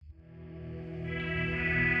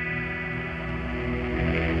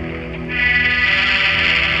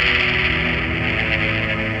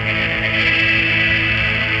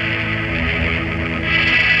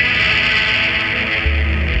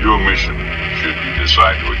should you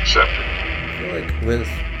decide to accept it. I feel like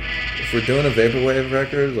if we're doing a vaporwave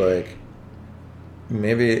record, like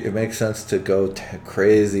maybe it makes sense to go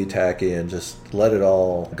crazy tacky and just let it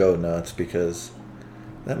all go nuts, because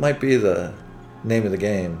that might be the name of the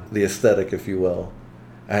game, the aesthetic, if you will.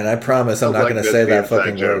 And I promise I'm not going to say that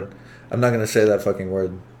fucking word. I'm not going to say that fucking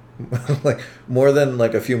word like more than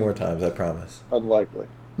like a few more times, I promise. Unlikely.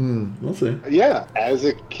 We'll see. Yeah, as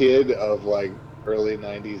a kid of like early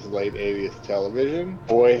 90s, late 80s television,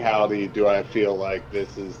 boy howdy do I feel like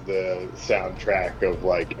this is the soundtrack of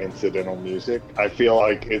like incidental music. I feel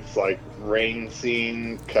like it's like rain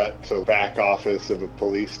scene cut to back office of a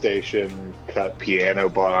police station, cut piano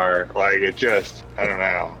bar, like it just, I don't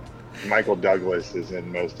know. Michael Douglas is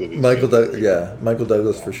in most of these Michael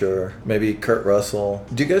Douglas for sure. Maybe Kurt Russell.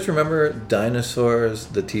 Do you guys remember Dinosaurs,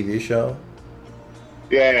 the TV show?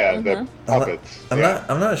 Yeah, the puppets. I'm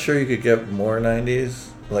not sure you could get more 90s,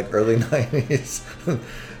 like early 90s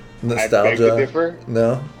nostalgia. I beg to differ.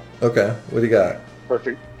 No? Okay. What do you got?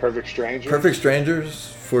 Perfect Strangers. Perfect Strangers,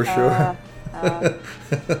 for sure.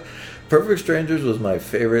 Perfect Strangers was my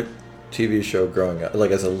favorite TV show growing up,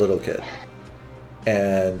 like as a little kid.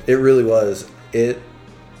 And it really was.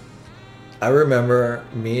 I remember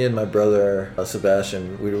me and my brother,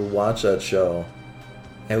 Sebastian, we would watch that show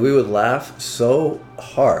and we would laugh so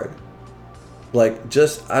hard. Like,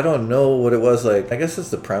 just, I don't know what it was. Like, I guess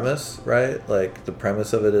it's the premise, right? Like, the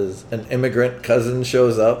premise of it is an immigrant cousin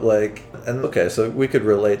shows up, like, and okay, so we could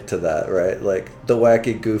relate to that, right? Like, the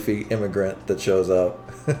wacky, goofy immigrant that shows up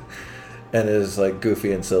and is, like,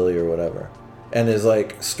 goofy and silly or whatever. And his,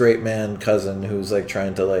 like, straight man cousin who's, like,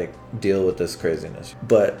 trying to, like, deal with this craziness.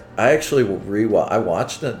 But I actually I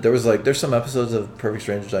watched it. There's some episodes of Perfect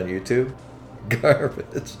Strangers on YouTube. Garbage.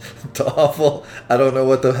 It's awful. I don't know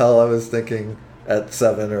what the hell I was thinking at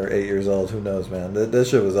 7 or 8 years old. Who knows, man?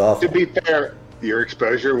 This shit was awful. To be fair, your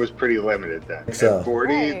exposure was pretty limited then. So. At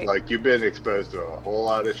 40, right. Like, you've been exposed to a whole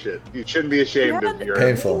lot of shit. You shouldn't be ashamed of your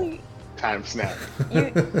painful time snap.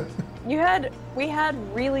 We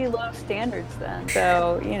had really low standards then,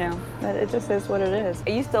 so you know it just is what it is.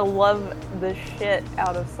 I used to love the shit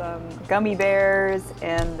out of some Gummy Bears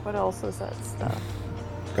and what else was that stuff?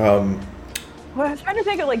 Well, I was trying to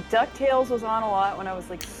think of like DuckTales was on a lot when I was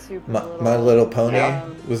like super little. My Little Pony,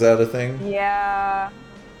 was that a thing? Yeah,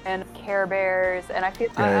 and Care Bears, and I feel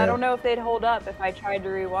I don't know if they'd hold up if I tried to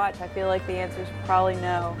rewatch. I feel like the answer is probably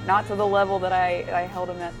no, not to the level that I held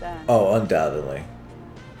them at then. Oh, undoubtedly.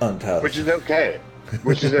 Which is okay.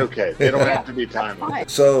 They don't have to be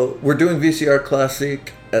timeless. So we're doing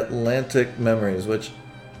VCR-classique Atlantic Memories, which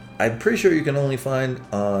I'm pretty sure you can only find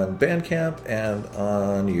on Bandcamp and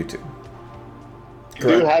on YouTube. You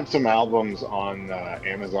do have some albums on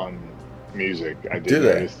Amazon Music. I did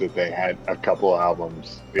notice that they had a couple of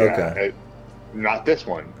albums. Yeah, okay. Not this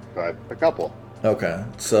one, but a couple. Okay.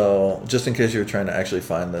 So just in case you were trying to actually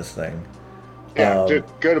find this thing. Yeah, just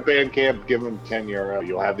go to Bandcamp, give them €10.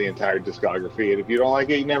 You'll have the entire discography, and if you don't like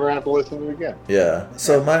it, you never have to listen to it again. Yeah.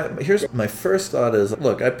 So here's my first thought is,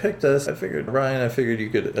 look, I picked this. I figured you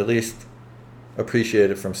could at least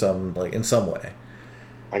appreciate it from in some way.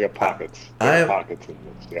 I got pockets. Pockets in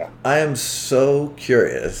this. Yeah. I am so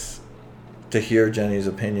curious to hear Jenny's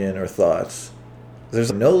opinion or thoughts.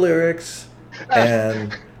 There's no lyrics,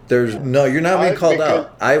 and you're not being called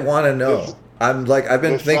out. I want to know. I've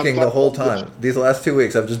been thinking the whole time. These last 2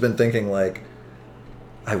 weeks, I've just been thinking, like,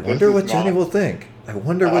 I wonder what Jenny will think. I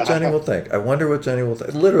wonder what Jenny will think.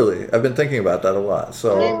 Literally, I've been thinking about that a lot.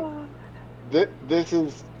 So, this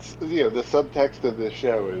is, the subtext of this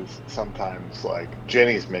show is sometimes like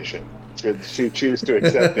Jenny's mission. Should she choose to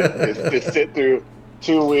accept it, is to sit through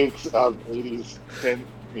 2 weeks of 80s synth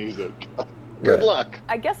music. Good luck.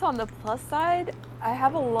 I guess on the plus side, I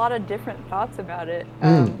have a lot of different thoughts about it.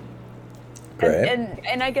 Great.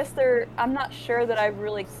 And I guess I'm not sure that I've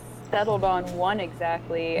really settled on one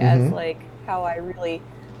exactly as like how I really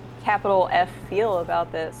capital F feel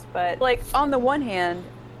about this. But like on the one hand,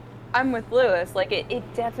 I'm with Lewis. Like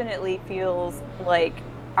it definitely feels like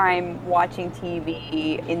I'm watching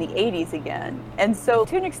TV in the 80s again. And so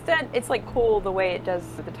to an extent, it's like cool the way it does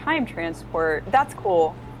the time transport. That's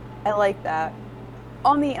cool. I like that.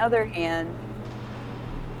 On the other hand,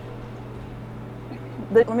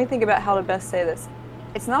 let me think about how to best say this.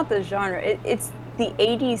 It's not the genre. It's the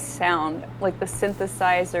 80s sound, like the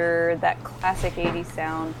synthesizer, that classic 80s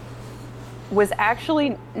sound, was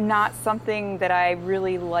actually not something that I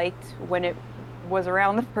really liked when it was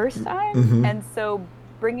around the first time. Mm-hmm. And so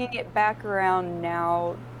bringing it back around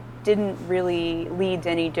now didn't really lead to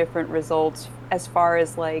any different results as far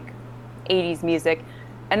as like 80s music.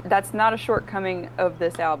 And that's not a shortcoming of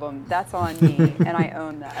this album. That's on me, and I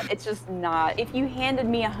own that. It's just not. If you handed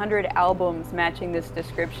me 100 albums matching this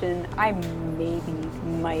description, I maybe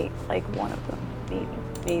might like one of them.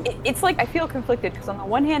 Maybe. It's like I feel conflicted because on the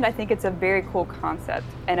one hand, I think it's a very cool concept,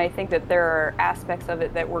 and I think that there are aspects of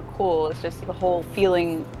it that were cool. It's just the whole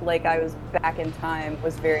feeling like I was back in time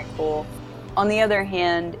was very cool. On the other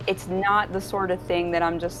hand, it's not the sort of thing that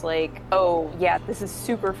I'm just like, oh, yeah, this is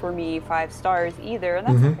super for me, 5 stars either, and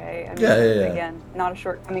that's okay. I mean, again, not a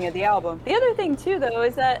shortcoming of the album. The other thing, too, though,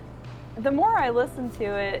 is that the more I listen to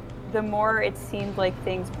it, the more it seemed like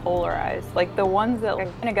things polarized. Like, the ones that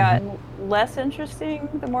kind of got less interesting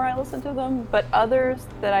the more I listened to them, but others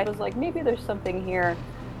that I was like, maybe there's something here,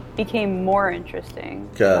 became more interesting.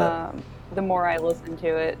 The more I listened to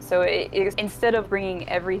it. So it instead of bringing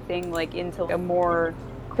everything like into a more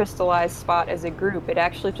crystallized spot as a group, it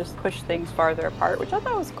actually just pushed things farther apart, which I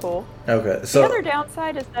thought was cool. Okay, so the other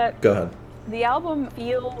downside is that go ahead. The album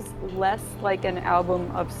feels less like an album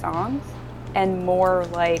of songs and more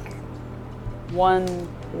like one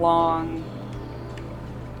long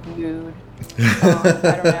mood song.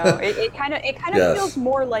 I don't know. It kind of Yes. feels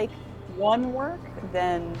more like one work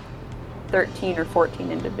than 13 or 14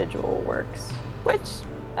 individual works, which,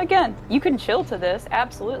 again, you can chill to this,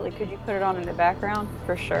 absolutely. Could you put it on in the background?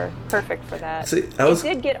 For sure. Perfect for that. See, it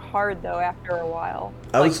did get hard, though, after a while.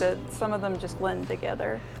 Some of them just blend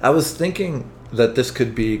together. I was thinking that this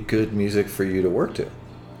could be good music for you to work to.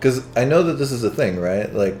 Because I know that this is a thing, right?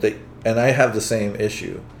 And I have the same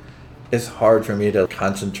issue. It's hard for me to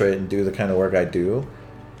concentrate and do the kind of work I do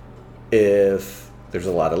if there's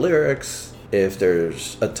a lot of lyrics, if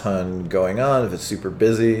there's a ton going on, if it's super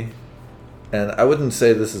busy. And I wouldn't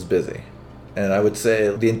say this is busy. And I would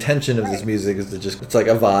say the intention of this music is to just, it's like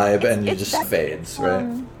a vibe and it just fades,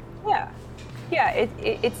 right? Yeah,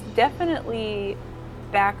 it's definitely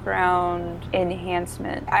background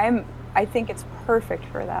enhancement. I think it's perfect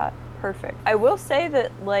for that. Perfect. I will say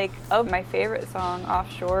that, like, of my favorite song,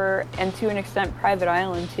 Offshore, and to an extent Private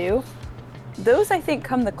Island too, those I think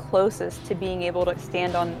come the closest to being able to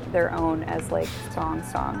stand on their own as like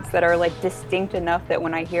songs that are like distinct enough that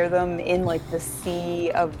when I hear them in like the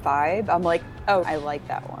sea of vibe, I'm like, oh, I like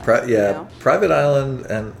that one. You know? Private Island,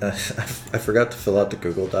 and I forgot to fill out the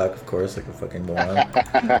Google Doc, of course, like a fucking moron.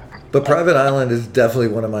 But Private Island is definitely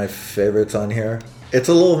one of my favorites on here. It's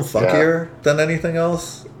a little funkier than anything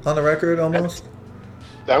else on the record, almost.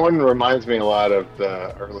 That one reminds me a lot of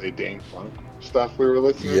the early Dane Funk stuff we were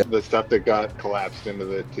listening to, the stuff that got collapsed into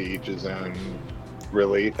the To Each His Own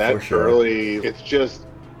release. That early, it's just,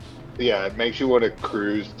 it makes you want to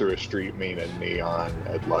cruise through a street in neon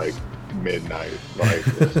at like midnight. Like,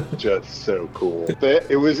 it's just so cool.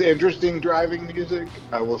 It was interesting driving music.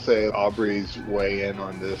 I will say Aubrey's weigh in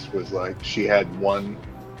on this was like, she had one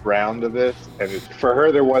round of this, and for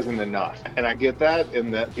her there wasn't enough. And I get that,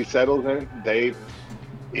 in that he settles in,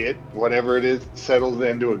 whatever it is, settles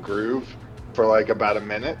into a groove for like about a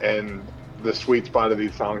minute, and the sweet spot of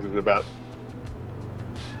these songs is about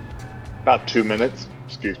 2 minutes.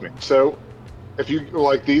 Excuse me. So if you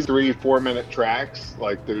like these 3-4 minute tracks,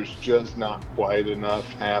 like there's just not quite enough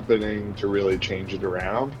happening to really change it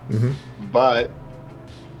around. But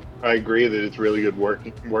I agree that it's really good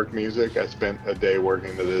work music. I spent a day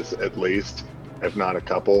working to this at least, if not a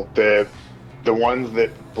couple. The ones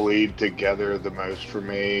that bleed together the most for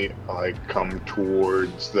me, like, come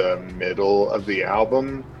towards the middle of the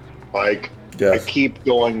album. Like, I keep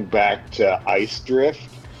going back to Ice Drift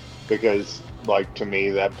because, like, to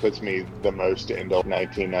me, that puts me the most into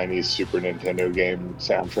 1990s Super Nintendo game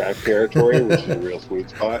soundtrack territory, which is a real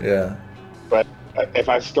sweet spot. Yeah. But if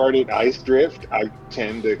I started Ice Drift, I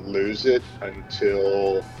tend to lose it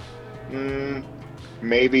until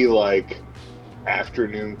maybe, like,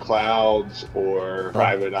 Afternoon Clouds or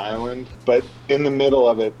Private Island. But in the middle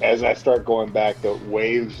of it, as I start going back, the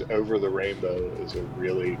Waves Over the Rainbow is a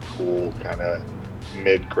really cool kind of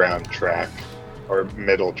mid-ground track or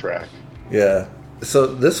middle track. Yeah. So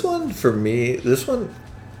this one, for me,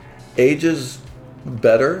 ages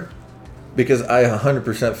better because I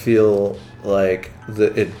 100% feel like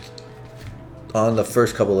on the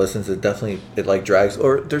first couple listens, it like drags,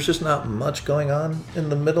 or there's just not much going on in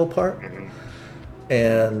the middle part.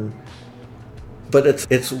 But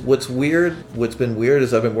it's what's been weird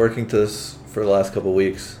is I've been working to this for the last couple of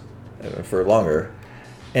weeks, for longer,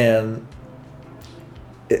 and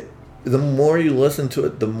the more you listen to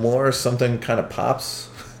it, the more something kind of pops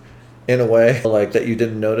in a way like that you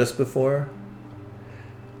didn't notice before.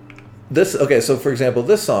 So for example,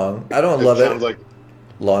 this song, I don't love it. Sounds like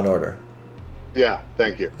Law and Order. Yeah,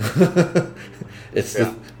 thank you. It's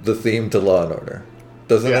the theme to Law and Order.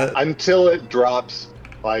 doesn't it? Until it drops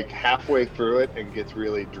like halfway through it and gets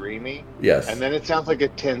really dreamy. Yes. And then it sounds like a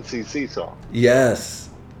 10cc song. Yes.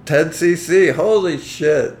 10cc. Holy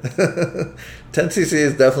shit. 10cc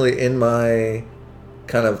is definitely in my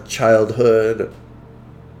kind of childhood.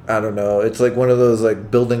 I don't know. It's like one of those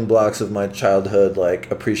like building blocks of my childhood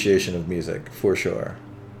like appreciation of music for sure.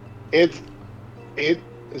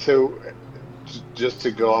 So just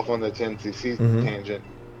to go off on the 10cc tangent,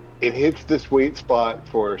 it hits the sweet spot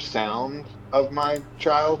for sound of my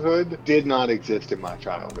childhood. Did not exist in my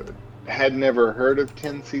childhood. Had never heard of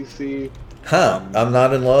 10cc. I'm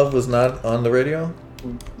Not in Love was not on the radio?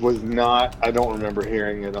 Was not. I don't remember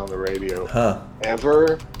hearing it on the radio.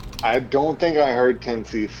 Ever? I don't think I heard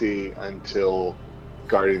 10cc until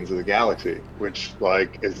Guardians of the Galaxy, which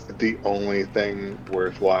like is the only thing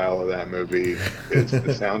worthwhile of that movie is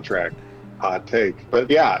the soundtrack. Hot take. But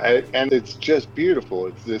yeah, and it's just beautiful.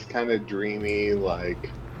 It's this kind of dreamy like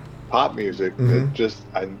pop music that just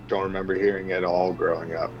I don't remember hearing at all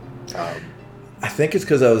growing up. I think it's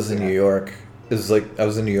because I was in New York. It's like I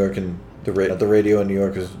was in New York and the radio in New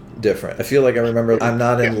York is different. I feel like I remember I'm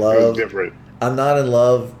Not in Love. Different. I'm Not in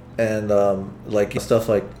Love and like stuff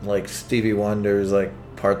like Stevie Wonder's like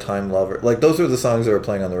Part-Time Lover. Like those were the songs that were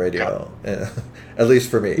playing on the radio. At least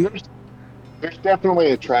for me. There's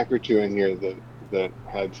definitely a track or two in here that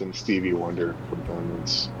had some Stevie Wonder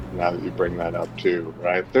components. Now that you bring that up too,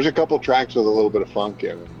 right? There's a couple tracks with a little bit of funk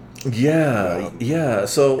in them. Yeah.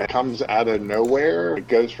 So it comes out of nowhere. It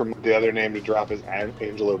goes from the other name to drop is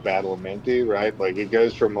Angelo Badalamenti, right? Like it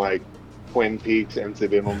goes from like Twin Peaks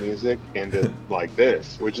incidental music into like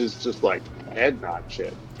this, which is just like head nod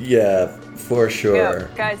shit. Yeah, for sure. Yeah,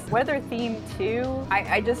 guys, weather theme too.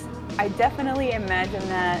 I definitely imagine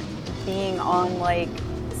that being on like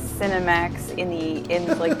Cinemax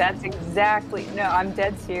in like that's exactly I'm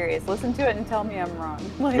dead serious. Listen to it and tell me I'm wrong.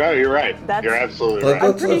 Like, no, you're right. You're absolutely right.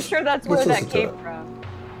 I'm pretty sure that's where that came from.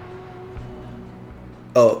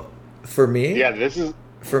 Oh, for me? Yeah, this is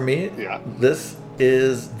for me. Yeah, this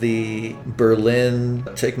is the Berlin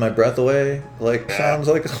 "Take My Breath Away." Sounds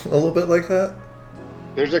like a little bit like that.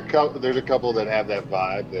 There's a couple that have that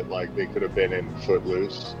vibe that like they could have been in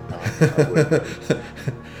Footloose.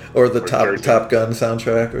 Or the Top Gun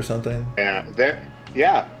soundtrack or something.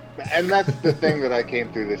 Yeah, and that's the thing that I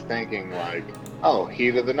came through this thinking like, oh,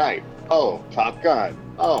 Heat of the Night, oh, Top Gun,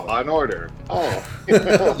 oh, Law and Order, oh,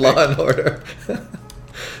 Law and Order.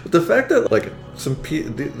 The fact that like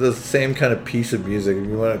the same kind of piece of music, if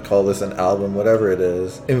you want to call this an album, whatever it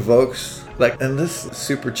is, invokes and this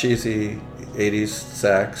super cheesy 80s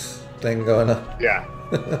sax thing going on. Yeah,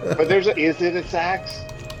 but is it a sax?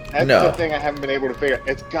 That's the thing I haven't been able to figure out.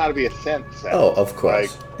 It's got to be a synth sax. Oh, of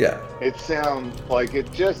course. Yeah. It sounds like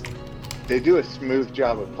they do a smooth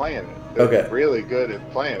job of playing it. They're really good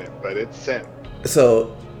at playing it, but it's synth.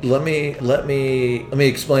 So let me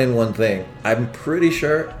explain one thing. I'm pretty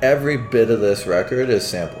sure every bit of this record is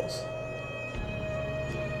samples.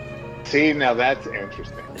 See, now that's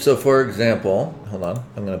interesting. So for example, hold on,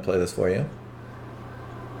 I'm going to play this for you.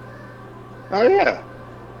 Oh yeah.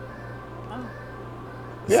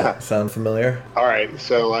 Yeah. Sound familiar? All right,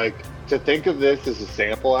 so like to think of this as a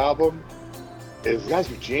sample album is guys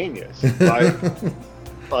are genius.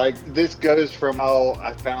 Like this goes from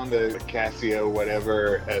I found a Casio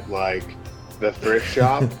whatever at like the thrift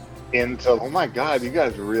shop into oh my god, you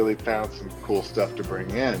guys really found some cool stuff to bring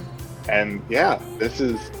in. And yeah,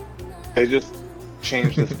 they just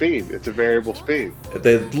changed the speed. It's a variable speed.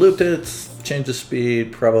 They looped it, changed the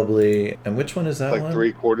speed probably. And which one is that one?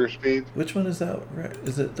 Like 3/4 speed. Which one is that?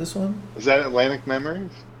 Is it this one? Is that Atlantic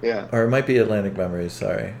Memories? Yeah. Or it might be Atlantic Memories,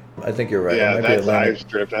 sorry. I think you're right. Yeah, it might that's be Atlantic. Ice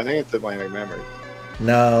Drift. I think it's Atlantic Memories.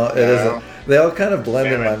 No, it isn't. They all kind of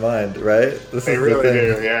blend in my mind, right? They really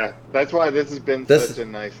do, yeah. That's why this has been such a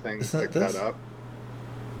nice thing to cut up.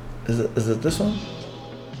 Is it this one?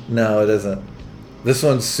 No, it isn't. This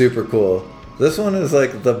one's super cool. This one is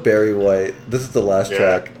like the Barry White. This is the last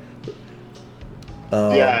track.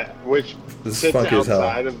 Which sits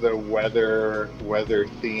outside of the weather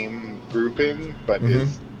theme grouping, but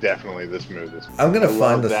is definitely the smoothest. I'm gonna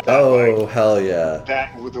find this. Oh, hell yeah!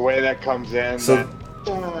 That with the way that comes in. So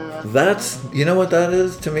that's you know what that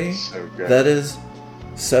is to me. So good. That is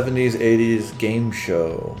 70s, 80s game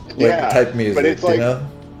show type music. But it's like, you know,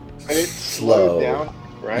 and it's slowed down.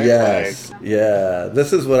 Right? Yes. Yeah.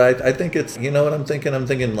 This is what I think it's, you know what I'm thinking? I'm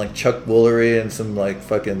thinking like Chuck Woolery and some like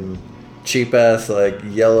fucking cheap ass like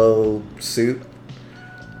yellow suit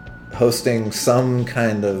hosting some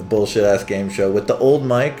kind of bullshit ass game show with the old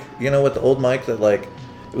mic, you know, with the old mic that like,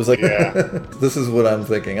 it was like, this is what I'm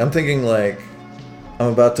thinking. I'm thinking like,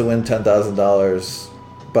 I'm about to win $10,000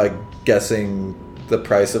 by guessing the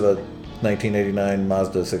price of a 1989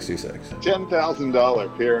 Mazda 66.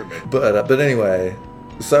 $10,000 pyramid. But anyway,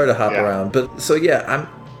 sorry to hop around. But so yeah,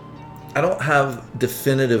 I don't have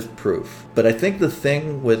definitive proof. But I think the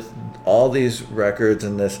thing with all these records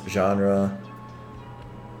in this genre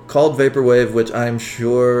called vaporwave, which I'm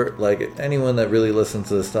sure like anyone that really listens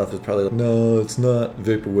to this stuff is probably like, no, it's not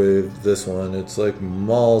vaporwave, this one, it's like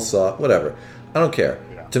mall saw, whatever. I don't care.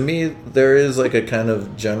 Yeah. To me, there is like a kind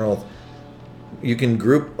of general, you can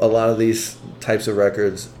group a lot of these types of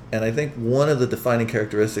records, and I think one of the defining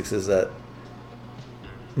characteristics is that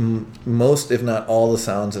most, if not all, the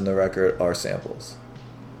sounds in the record are samples.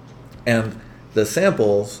 And the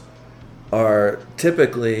samples are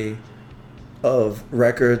typically of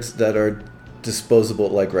records that are disposable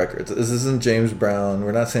like records. This isn't James Brown.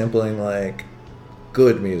 We're not sampling like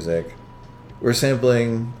good music. We're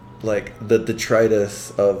sampling like the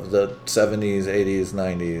detritus of the 70s, 80s,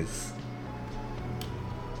 90s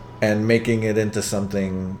and making it into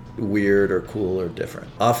something weird or cool or different.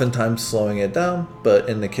 Oftentimes slowing it down, but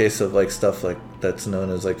in the case of like stuff like that's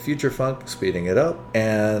known as like future funk, speeding it up,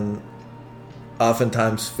 and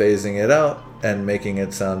oftentimes phasing it out and making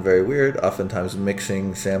it sound very weird, oftentimes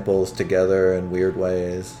mixing samples together in weird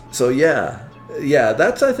ways. So yeah,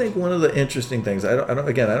 that's I think one of the interesting things. I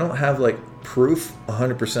don't have like proof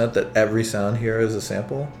 100% that every sound here is a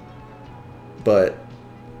sample, but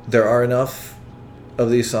there are enough of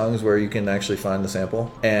these songs where you can actually find the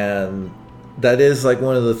sample, and that is like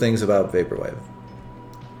one of the things about vaporwave.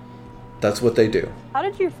 That's what they do. How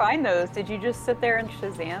did you find those? Did you just sit there and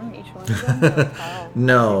Shazam each one of them? Like,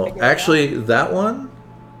 no, actually, that one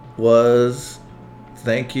was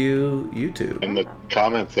thank you, YouTube. In the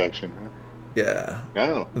comment section. Huh? Yeah.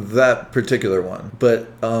 Oh. That particular one. But,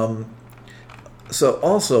 so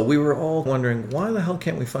also, we were all wondering, why the hell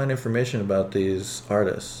can't we find information about these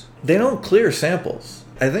artists? They don't clear samples.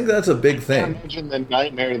 I think that's a big thing. Imagine the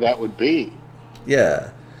nightmare that would be.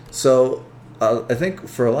 Yeah. So I think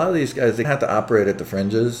for a lot of these guys, they have to operate at the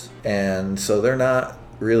fringes, and so they're not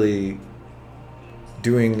really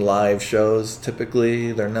doing live shows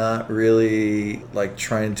typically. They're not really like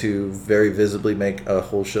trying to very visibly make a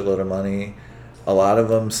whole shitload of money. A lot of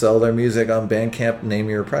them sell their music on Bandcamp, name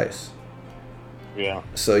your price. Yeah.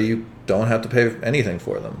 So you don't have to pay anything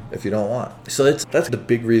for them if you don't want. So that's the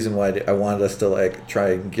big reason why I wanted us to like try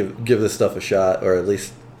and give this stuff a shot, or at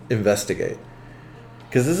least investigate.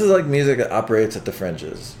 Because this is like music that operates at the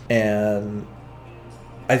fringes. And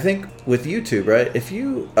I think with YouTube, right,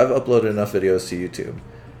 I've uploaded enough videos to YouTube.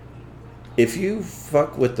 If you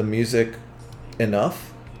fuck with the music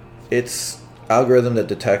enough, its algorithm that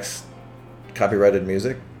detects copyrighted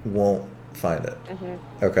music won't find it.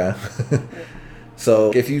 Mm-hmm. Okay?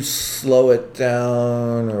 So if you slow it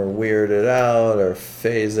down or weird it out or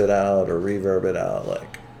phase it out or reverb it out,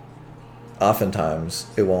 like, oftentimes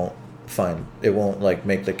it won't like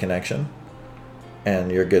make the connection,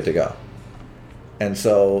 and you're good to go. And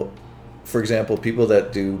so, for example, people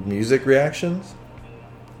that do music reactions,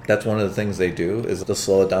 that's one of the things they do, is they'll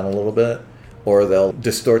slow it down a little bit, or they'll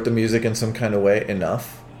distort the music in some kind of way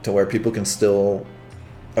enough to where people can still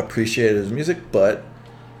appreciate it as music, but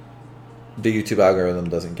the YouTube algorithm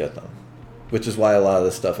doesn't get them, which is why a lot of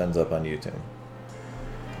this stuff ends up on YouTube.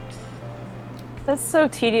 That's so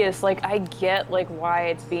tedious. Like, I get like why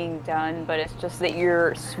it's being done, but it's just that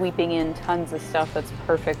you're sweeping in tons of stuff that's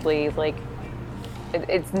perfectly like,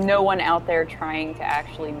 it's no one out there trying to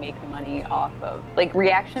actually make money off of like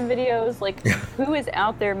reaction videos. Like, who is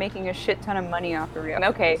out there making a shit ton of money off of reaction?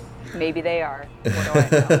 Okay, maybe they are. What do I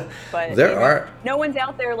know? But no one's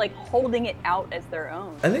out there like holding it out as their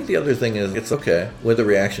own. I think the other thing is, it's okay with a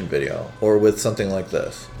reaction video, or with something like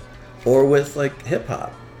this, or with like hip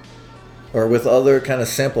hop, or with other kind of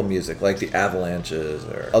sample music like the Avalanches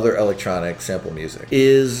or other electronic sample music.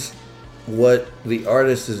 Is what the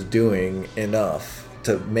artist is doing enough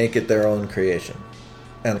to make it their own creation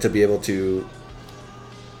and to be able to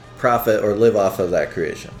profit or live off of that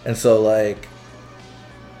creation? And so like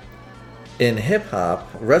in hip hop,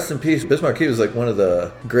 rest in peace, Bismarck, he was like one of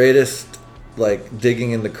the greatest like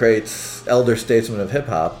digging in the crates elder statesmen of hip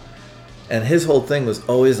hop. And his whole thing was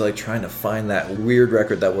always like trying to find that weird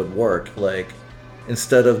record that would work, like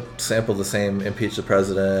instead of sample the same impeach the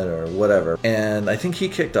president or whatever. And I think he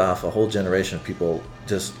kicked off a whole generation of people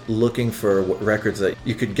just looking for records that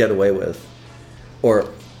you could get away with, or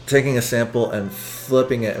taking a sample and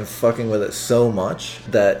flipping it and fucking with it so much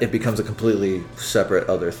that it becomes a completely separate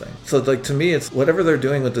other thing. So like to me, it's whatever they're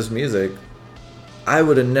doing with this music, I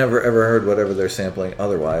would have never ever heard whatever they're sampling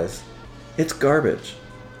otherwise. It's garbage.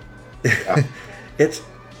 Yeah.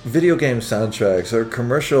 video game soundtracks or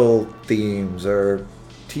commercial themes or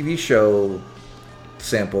TV show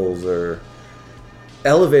samples or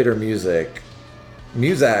elevator music. I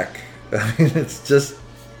mean, it's just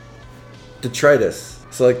detritus.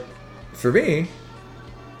 So, like, for me,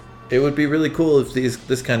 it would be really cool if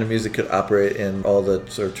this kind of music could operate in all the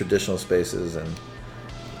sort of traditional spaces,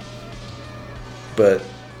 but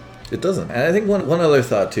it doesn't. And I think one other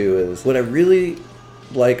thought too is what I really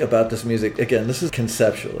like about this music, again, this is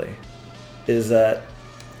conceptually, is that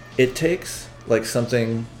it takes like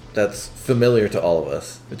something that's familiar to all of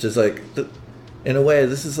us, which is like, in a way,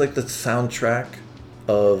 this is like the soundtrack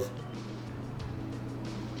of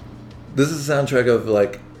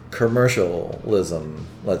like commercialism,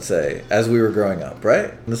 let's say, as we were growing up,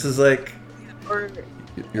 right? This is like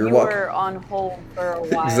you were on hold for a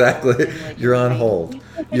while. Exactly. Like, you're on hold.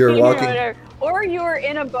 You're walking. Or you were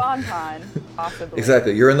in a bonbon, possibly.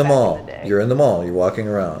 Exactly. You're in the mall. You're in the mall. You're walking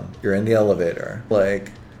around. You're in the elevator.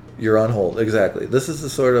 Like, you're on hold. Exactly. This is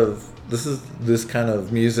this kind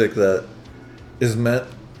of music that is meant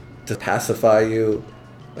to pacify you.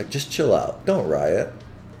 Like, just chill out. Don't riot.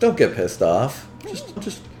 Don't get pissed off.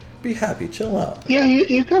 Just be happy. Chill out. Yeah,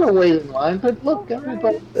 you gotta wait in line, but look,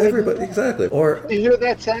 Everybody, exactly. Or you hear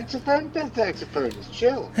that saxophone? That saxophone is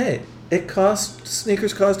chill. Hey,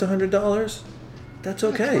 sneakers cost $100. That's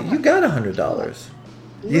okay. You got $100.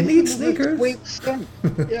 You need sneakers.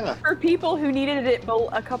 Yeah. For people who needed it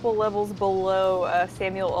a couple levels below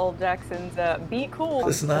Samuel L. Jackson's "Be Cool."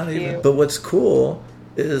 It's not even. But what's cool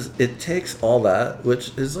is it takes all that,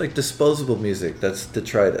 which is like disposable music, that's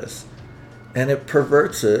detritus, and it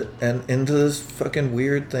perverts it and into this fucking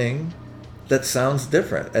weird thing that sounds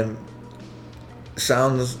different and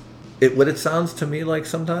what it sounds to me like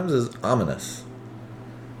sometimes is ominous.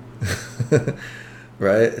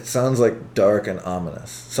 Right? It sounds like dark and ominous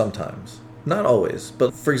sometimes. Not always.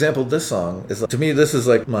 But for example, this song is, to me, this is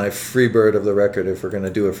like my Freebird of the record if we're going to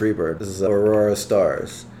do a Freebird. This is Aurora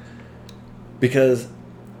Stars. Because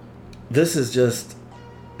this is just,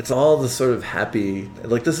 it's all the sort of happy,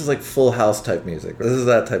 like this is like Full House type music. This is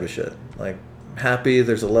that type of shit. Like happy,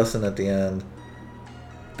 there's a lesson at the end.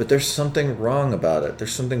 But there's something wrong about it.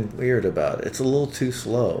 There's something weird about it. It's a little too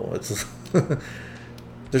slow.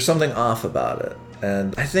 There's something off about it.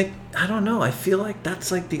 And I don't know, I feel like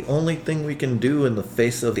that's like the only thing we can do in the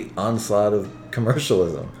face of the onslaught of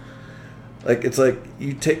commercialism. Like, it's like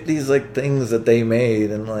you take these like things that they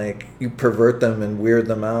made and like you pervert them and weird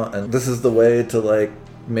them out, and this is the way to like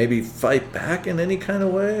maybe fight back in any kind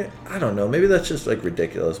of way. I don't know, maybe that's just like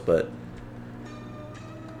ridiculous, but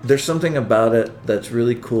there's something about it that's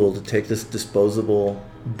really cool to take this disposable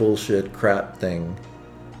bullshit crap thing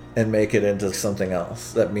and make it into something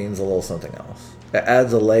else that means a little something else. It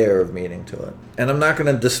adds a layer of meaning to it. And I'm not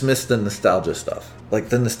going to dismiss the nostalgia stuff. Like,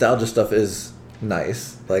 the nostalgia stuff is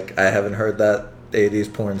nice. Like, I haven't heard that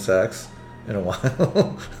 80s porn sex in a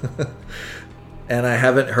while. And I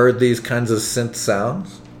haven't heard these kinds of synth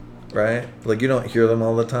sounds, right? Like, you don't hear them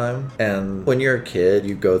all the time. And when you're a kid,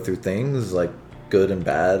 you go through things like good and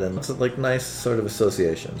bad, and it's like nice sort of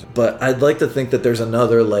associations. But I'd like to think that there's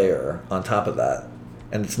another layer on top of that.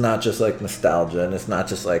 And it's not just like nostalgia, and it's not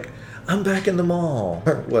just like, I'm back in the mall,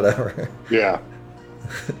 or whatever. Yeah.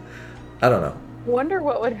 I don't know. Wonder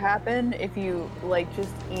what would happen if you like just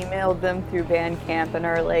emailed them through Bandcamp and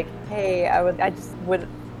are like, hey, I just would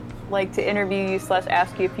like to interview you /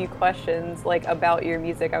 ask you a few questions like about your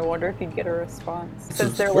music. I wonder if you'd get a response.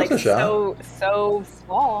 Since they're like so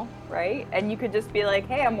small, right? And you could just be like,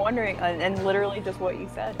 hey, I'm wondering, and literally just what you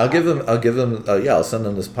said. I'll send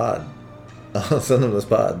them this pod. I'll send them this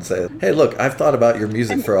pod and say, hey, look, I've thought about your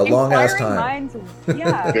music for a long ass time. Minds,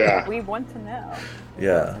 yeah, we want to know.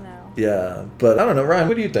 Yeah, but I don't know, Ryan,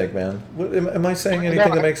 what do you think, man? Am I saying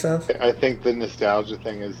anything that makes sense? I think the nostalgia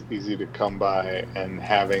thing is easy to come by, and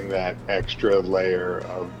having that extra layer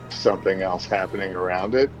of something else happening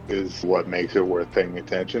around it is what makes it worth paying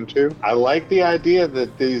attention to. I like the idea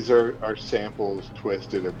that these are samples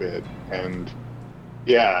twisted a bit, and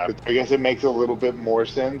yeah, I guess it makes a little bit more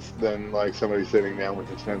sense than like somebody sitting down with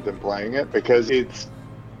a synth and playing it, because it's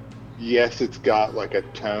got like a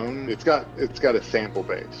tone. It's got a sample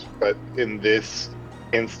base, but in this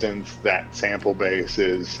instance, that sample base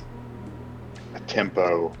is a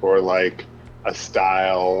tempo or like a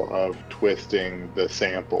style of twisting the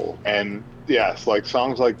sample. And yes, like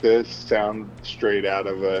songs like this sound straight out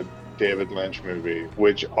of a David Lynch movie,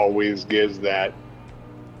 which always gives that.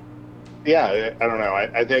 Yeah, I don't know.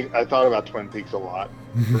 I think I thought about Twin Peaks a lot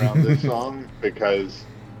around this song, because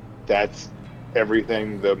that's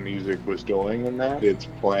everything the music was doing in that. It's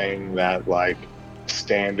playing that like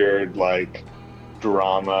standard like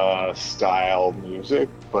drama style music,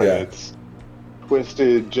 but Yeah. it's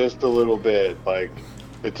twisted just a little bit. Like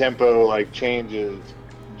the tempo like changes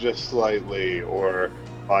just slightly, or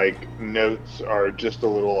like notes are just a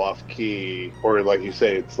little off key, or like you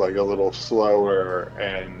say, it's like a little slower,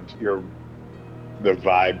 and the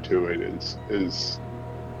vibe to it is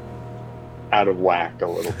out of whack a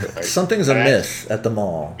little bit. Something's amiss at the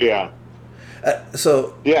mall. Yeah.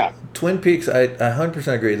 So Yeah. Twin Peaks, I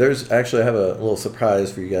 100% agree. There's actually, I have a little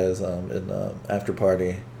surprise for you guys in after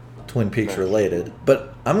party, Twin Peaks related.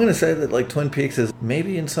 But I'm going to say that like Twin Peaks is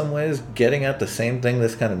maybe in some ways getting at the same thing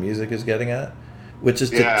this kind of music is getting at, which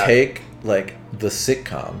is to take like the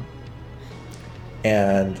sitcom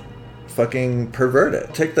and fucking pervert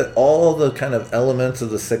it. Take all the kind of elements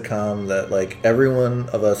of the sitcom that like everyone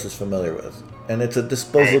of us is familiar with, and it's a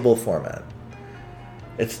disposable format.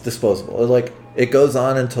 It's disposable. Like it goes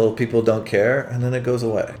on until people don't care, and then it goes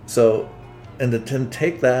away. So, and to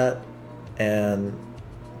take that and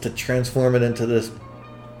to transform it into this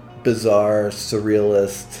bizarre,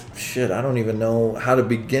 surrealist shit, I don't even know how to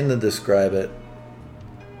begin to describe it.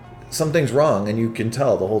 Something's wrong, and you can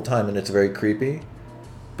tell the whole time, and it's very creepy.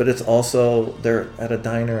 But it's also, they're at a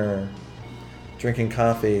diner drinking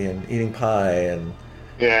coffee and eating pie, and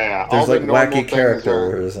there's like wacky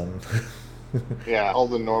characters and yeah, all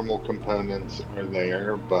the normal components are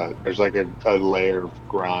there, but there's like a layer of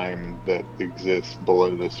grime that exists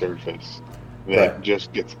below the surface that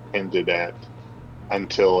just gets hinted at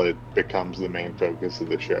until it becomes the main focus of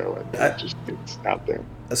the show, and it just gets out there.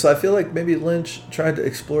 So I feel like maybe Lynch tried to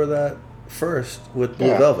explore that first with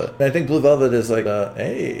Blue Velvet. And I think Blue Velvet is like,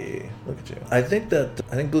 hey, look at you. I think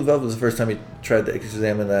Blue Velvet was the first time he tried to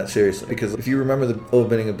examine that seriously. Because if you remember the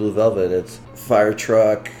opening of Blue Velvet, it's fire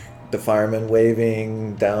truck, the fireman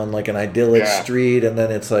waving down like an idyllic street, and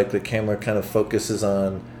then it's like the camera kind of focuses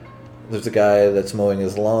on, there's a guy that's mowing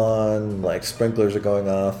his lawn, like sprinklers are going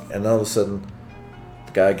off, and all of a sudden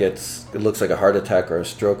the guy gets, it looks like a heart attack or a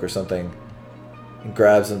stroke or something, and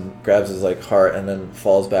grabs his like heart and then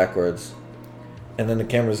falls backwards. And then the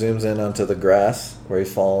camera zooms in onto the grass where he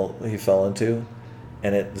fell into,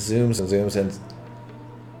 and it zooms and zooms in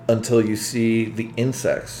until you see the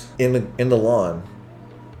insects in the lawn,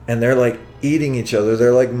 and they're like eating each other.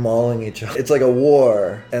 They're like mauling each other. It's like a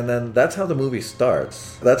war. And then that's how the movie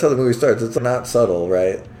starts. It's not subtle,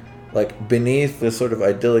 right? Like beneath this sort of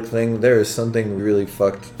idyllic thing, there is something really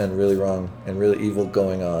fucked and really wrong and really evil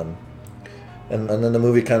going on. And then the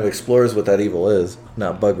movie kind of explores what that evil is.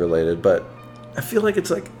 Not bug related, but I feel like it's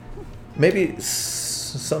like maybe a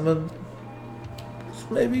similar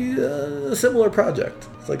project.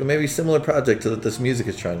 It's like a maybe similar project to that this music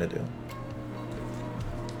is trying to do.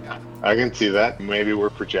 I can see that. Maybe we're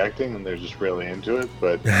projecting and they're just really into it,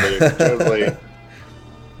 but it totally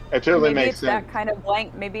maybe makes it's sense. that kind of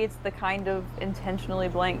blank. Maybe it's the kind of intentionally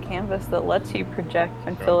blank canvas that lets you project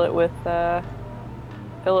and fill it with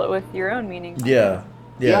your own meaning. Yeah.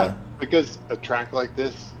 Because a track like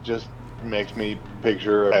this just makes me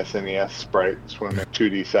picture a SNES sprite swimming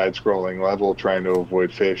 2D side-scrolling level trying to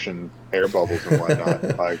avoid fish and air bubbles and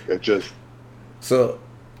whatnot. Like it just. So.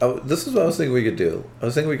 This is what I was thinking we could do. I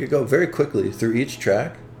was thinking we could go very quickly through each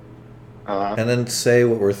track, and then say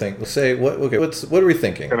what we're thinking. Say what? Okay, what are we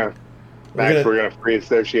thinking? We're gonna free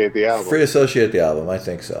associate the album. Free associate the album. I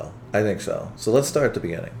think so. So let's start at the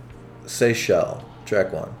beginning. Say Shell,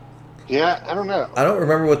 track 1. Yeah, I don't know. I don't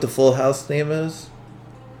remember what the Full House theme is,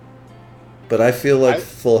 but I feel like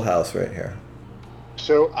Full House right here.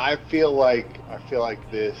 So I feel like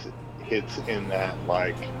this hits in that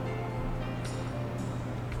like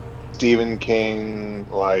Stephen King,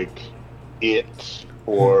 like It,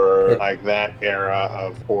 or like that era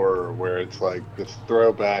of horror where it's like this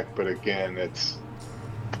throwback, but again, it's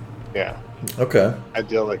okay,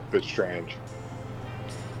 idyllic but strange.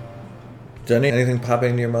 Jenny, anything popping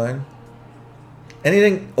into your mind?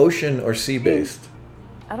 Anything ocean or sea based?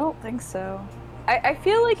 I don't think so. I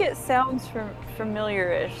feel like it sounds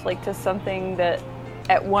familiar-ish, like to something that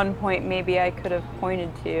at one point maybe I could have pointed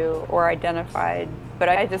to or identified, but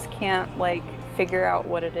I just can't like figure out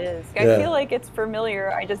what it is. I feel like it's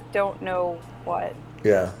familiar, I just don't know what.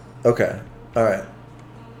 Yeah. Okay. All right.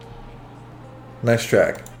 Next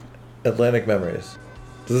track, Atlantic Memories.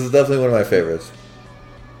 This is definitely one of my favorites.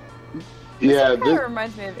 Yeah, this kind of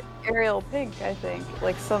reminds me of Ariel Pink, I think,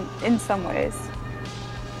 like in some ways.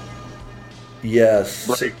 Yes.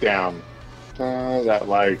 Breakdown. That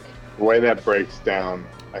like the way that breaks down,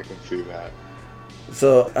 I can see that.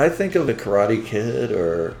 So I think of the Karate Kid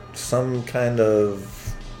or some kind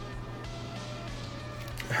of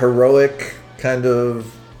heroic kind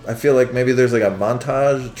of I feel like maybe there's like a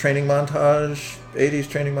montage, training montage, 80s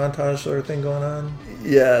training montage sort of thing going on.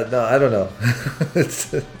 Yeah, no, I don't know.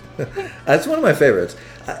 That's one of my favorites.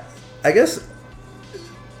 I guess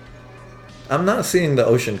I'm not seeing the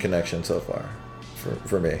ocean connection so far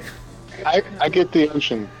for me. I get the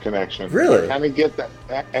ocean connection. Really? I kind of get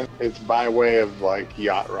that, and it's by way of like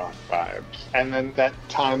yacht rock vibes. And then that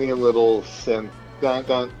tiny little synth, dun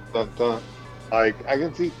dun dun dun. Like I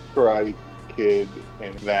can see Karate Kid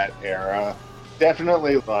in that era.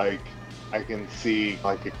 Definitely, like I can see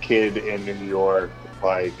like a kid in New York,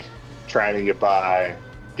 like trying to get by,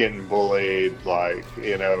 getting bullied, like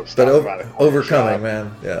But overcoming,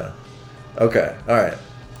 man. Yeah. Okay. All right.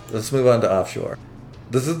 Let's move on to offshore.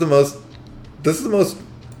 This is the most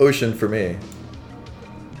ocean for me.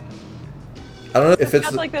 I don't know if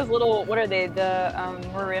it's like those little, what are they, the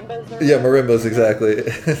marimbas? Yeah, marimbas, exactly.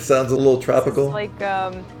 It sounds a little tropical. It's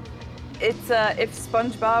like it's if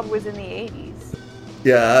SpongeBob was in the 80s.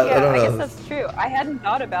 Yeah, I don't know. I guess that's true. I hadn't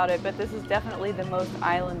thought about it, but this is definitely the most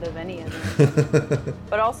island of any of them.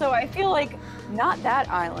 But also, I feel like not that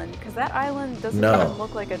island, because that island doesn't even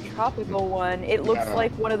look like a tropical one. It looks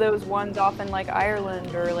like one of those ones off in like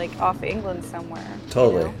Ireland or like off England somewhere.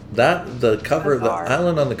 Totally. The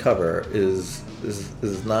island on the cover is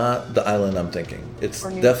not the island I'm thinking. It's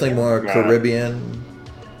definitely more Caribbean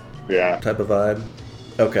type of vibe.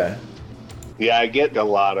 Okay. Yeah, I get a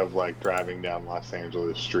lot of like driving down Los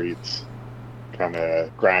Angeles streets, kind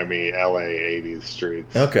of grimy LA 80s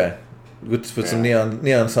streets. Okay, with some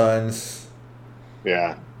neon signs.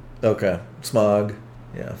 Yeah. Okay, smog.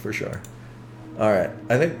 Yeah, for sure. All right,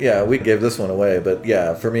 I think we gave this one away, but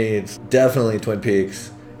yeah, for me it's definitely Twin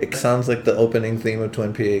Peaks. It sounds like the opening theme of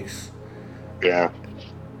Twin Peaks. Yeah.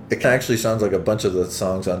 It actually sounds like a bunch of the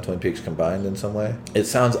songs on Twin Peaks combined in some way. It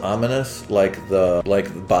sounds ominous, like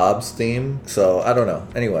Bob's theme. So I don't know.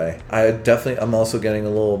 Anyway, I'm also getting a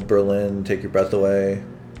little Berlin, Take Your Breath Away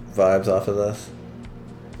vibes off of this.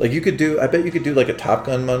 Like I bet you could do like a Top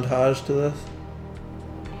Gun montage to this.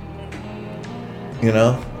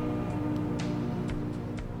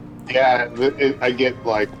 Yeah, I get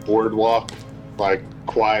like boardwalk, like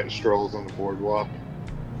quiet strolls on the boardwalk.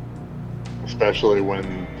 Especially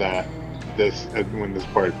when this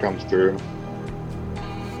part comes through,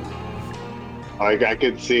 like I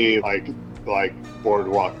could see like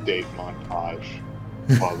boardwalk date montage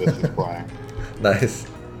while this is playing. Nice.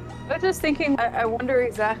 I was just thinking, I wonder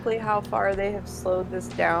exactly how far they have slowed this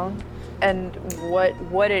down, and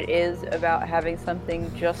what it is about having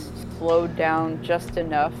something just slowed down just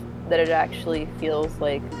enough that it actually feels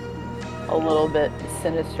like a little bit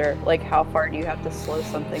sinister. Like, how far do you have to slow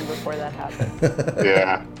something before that happens?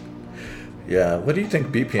 Yeah. What do you think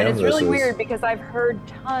BPM and it's really is? weird because I've heard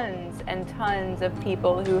tons and tons of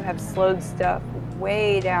people who have slowed stuff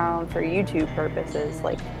way down for YouTube purposes,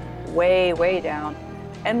 like way down.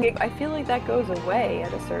 And I feel like that goes away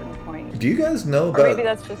at a certain point. Do you guys know about... Or maybe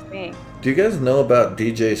that's just me. Do you guys know about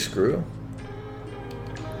DJ Screw?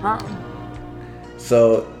 Huh?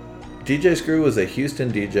 So... DJ Screw was a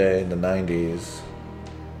Houston DJ in the 90s.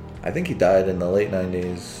 I think he died in the late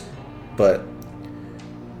 90s. But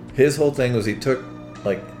his whole thing was he took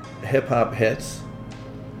like hip-hop hits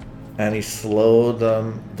and he slowed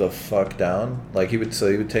them the fuck down. Like he would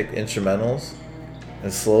take instrumentals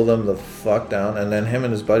and slow them the fuck down, and then him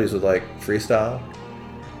and his buddies would like freestyle,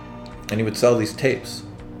 and he would sell these tapes.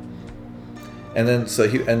 And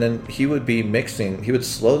then he would be mixing. He would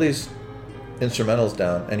slow these instrumentals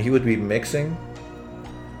down, and he would be mixing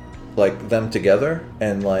like them together,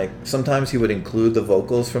 and like sometimes he would include the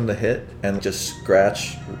vocals from the hit and just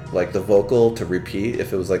scratch like the vocal to repeat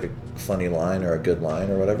if it was like a funny line or a good line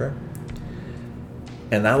or whatever.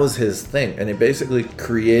 And that was his thing, and it basically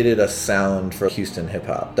created a sound for Houston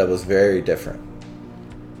hip-hop that was very different.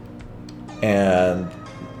 And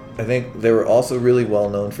I think they were also really well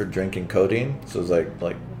known for drinking codeine. So it was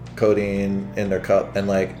like codeine in their cup, and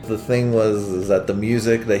like the thing is that the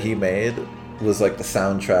music that he made was like the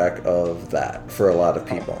soundtrack of that for a lot of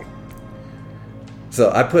people.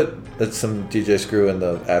 So I put some DJ Screw in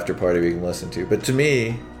the after party we can listen to, but to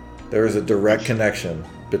me there is a direct connection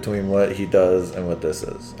between what he does and what this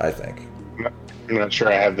is, I think. I'm not sure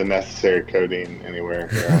I have the necessary codeine anywhere.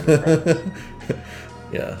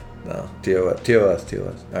 Yeah, no. TOS.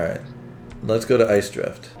 All right. Let's go to Ice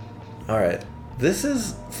Drift. All right. This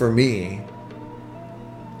is, for me,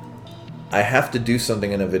 I have to do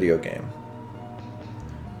something in a video game.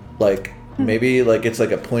 Like, maybe like it's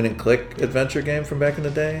like a point and click adventure game from back in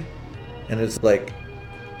the day. And it's like,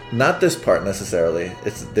 not this part necessarily,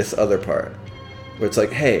 it's this other part. Where it's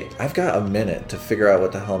like, hey, I've got a minute to figure out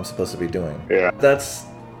what the hell I'm supposed to be doing. Yeah. That's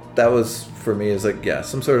that was for me is like, yeah,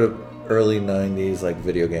 some sort of early 90s like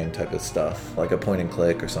video game type of stuff, like a point and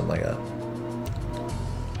click or something like that.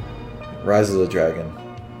 Rise of the Dragon.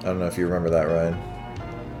 I don't know if you remember that, Ryan.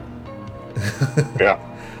 Yeah.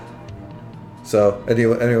 So,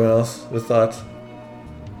 anyone else with thoughts?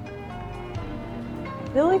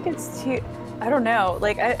 I feel like it's too. I don't know.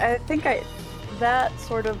 Like I think that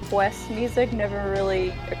sort of quest music never really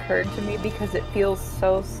occurred to me because it feels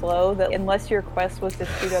so slow that unless your quest was to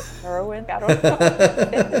shoot up heroin, I don't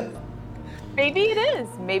know. Maybe it is.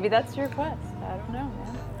 Maybe that's your quest. I don't know,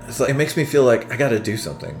 man. It's like, it makes me feel like I gotta do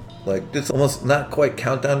something. Like, it's almost not quite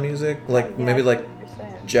countdown music. Like, Yeah, maybe I like get what you're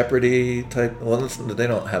saying. Jeopardy type. Well, they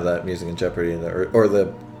don't have that music in Jeopardy, or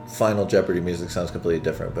the final Jeopardy music sounds completely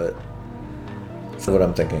different. But that's what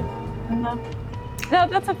I'm thinking. No,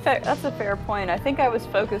 that's a fair point. I think I was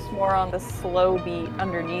focused more on the slow beat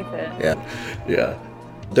underneath it. Yeah.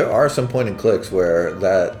 There are some point and clicks where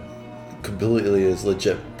that completely is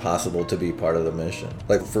legit possible to be part of the mission.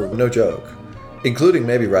 Like, for no joke. Including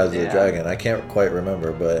maybe Rise of the Dragon. I can't quite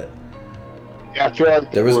remember, but Yeah,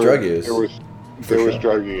 there was drug use. There was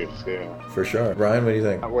drug use, yeah. For sure. Ryan, what do you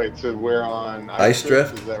think? Wait, so we're on Ice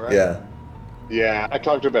Drift? Is that right? Yeah. Yeah, I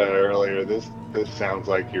talked about it earlier. This sounds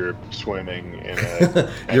like you're swimming in a...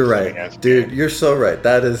 You're right. Dude, you're so right.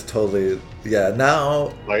 That is totally... Yeah,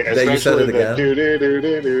 now like, that you said it again...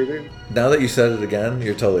 Do-do-do-do-do-do. Now that you said it again,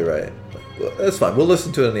 you're totally right. Well, that's fine. We'll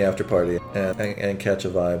listen to it in the after party and catch a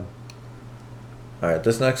vibe. Alright,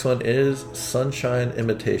 this next one is Sunshine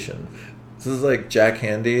Imitation. This is like Jack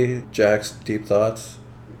Handy, Jack's Deep Thoughts.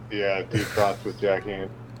 Yeah, Deep Thoughts with Jack Hand.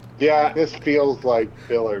 Yeah, this feels like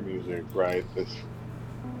filler music, right?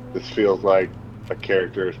 This feels like a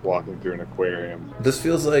character is walking through an aquarium. This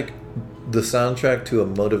feels like the soundtrack to a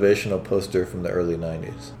motivational poster from the early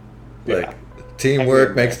 90s. Like, Yeah.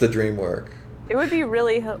 teamwork makes the dream work. It would be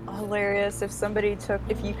really hilarious if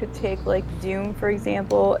you could take like Doom, for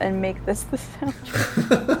example, and make this the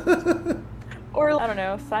soundtrack. Or, I don't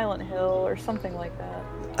know, Silent Hill or something like that.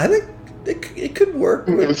 I think it could work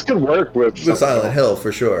with, This could work with Silent Hill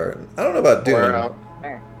for sure. I don't know about Doom.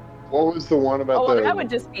 Or, what was the one about that would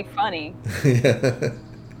just be funny. Yeah.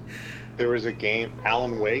 There was a game,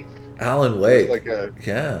 Alan Wake. Alan Wake. Like a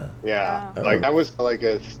Yeah. Yeah, like that was like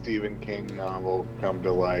a Stephen King novel come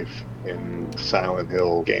to life in Silent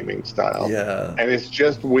Hill gaming style. Yeah. And it's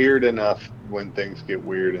just weird enough when things get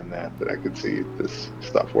weird in that I could see this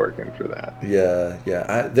stuff working for that.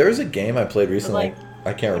 Yeah. There was a game I played recently.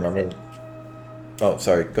 I can't remember. Oh,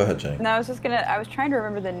 sorry. Go ahead, Jenny. No, I was trying to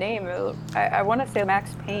remember the name. I want to say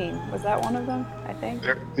Max Payne. Was that one of them? I think.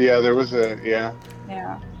 There was Yeah.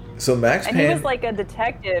 So Max Payne. And he was like a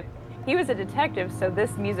detective. He was a detective, so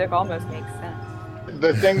this music almost makes sense.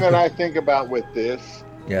 The thing that I think about with this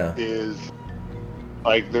Yeah. is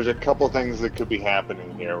like there's a couple things that could be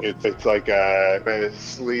happening here. It's like a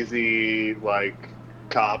sleazy like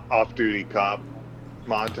off-duty cop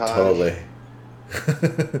montage. Totally.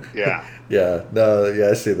 Yeah. Yeah. No. Yeah,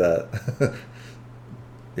 I see that.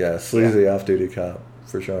 Yeah, sleazy off-duty cop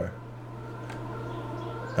for sure.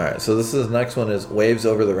 All right. So this next one is Waves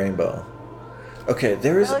Over the Rainbow. Okay,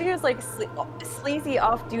 there is. Well, here's like sleazy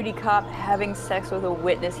off-duty cop having sex with a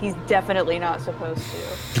witness he's definitely not supposed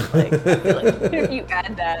to. Like, I feel like if you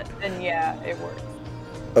add that, then yeah, it works.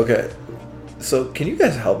 Okay, so can you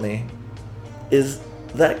guys help me? Is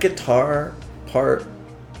that guitar part?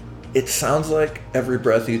 It sounds like Every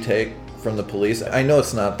Breath You Take from The Police. I know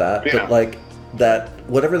it's not that, but like that,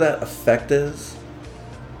 whatever that effect is,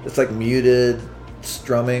 it's like muted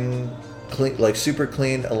strumming. Clean, like super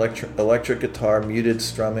clean electric guitar, muted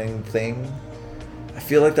strumming thing. I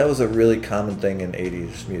feel like that was a really common thing in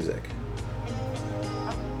 80s music.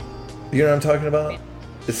 You know what I'm talking about?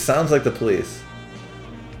 It sounds like The Police.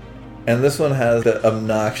 And this one has the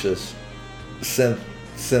obnoxious synth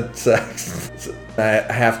sax.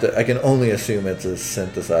 I can only assume it's a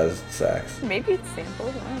synthesized sax. Maybe it's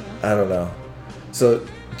sampled, I don't know. So,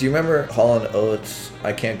 do you remember Hall & Oates'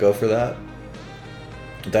 I Can't Go For That?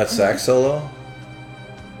 That sax solo,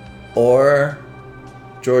 or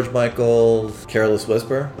George Michael's "Careless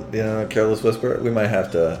Whisper." You know, "Careless Whisper." We might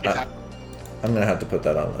have to. I'm gonna have to put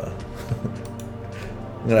that on the.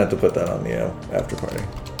 I'm gonna have to put that on the after party.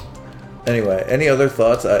 Anyway, any other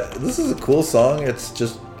thoughts? This is a cool song. It's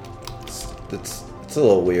just, it's a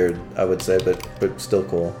little weird, I would say, but still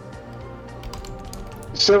cool.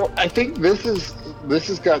 So I think this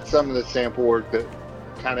has got some of the sample work that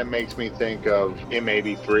kind of makes me think of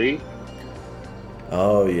M83.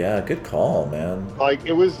 Oh yeah, good call, man. Like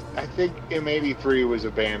it was, I think M83 was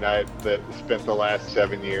a band that spent the last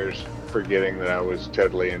 7 years forgetting that I was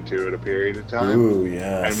totally into at a period of time. Ooh,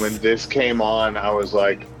 yes. And when this came on, I was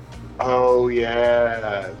like, oh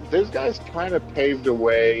yeah, those guys kind of paved a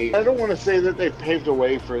way. I don't want to say that they paved a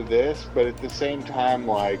way for this, but at the same time,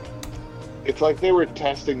 like, it's like they were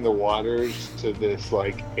testing the waters to this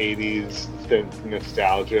like 80s synth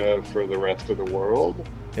nostalgia for the rest of the world.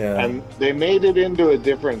 Yeah. And they made it into a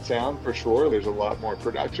different sound for sure. There's a lot more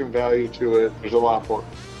production value to it. There's a lot more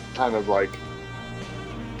kind of like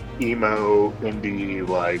emo, indie,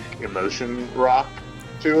 like emotion rock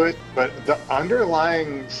to it. But the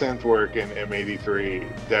underlying synth work in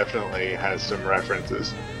M83 definitely has some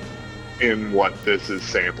references in what this is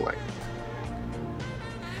sampling.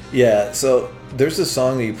 Yeah, so there's a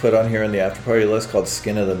song that you put on here in the after party list called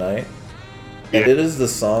Skin of the Night. And it is the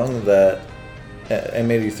song that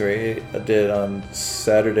M83 did on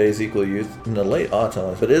Saturday's Equal Youth in the late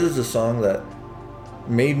autumn. But it is a song that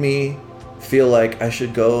made me feel like I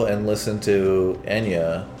should go and listen to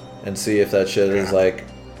Enya and see if that shit is like,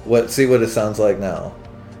 see what it sounds like now.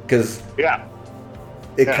 Because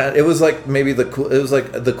it was like maybe it was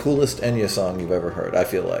like the coolest Enya song you've ever heard, I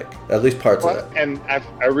feel like. At least parts of it. And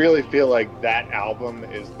I really feel like that album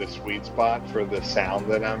is the sweet spot for the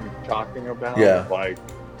sound that I'm talking about. Yeah. Like,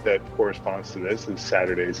 that corresponds to this is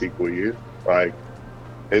Saturday's Equal Youth. Like,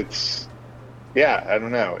 it's, I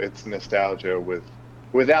don't know. It's nostalgia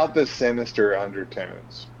without the sinister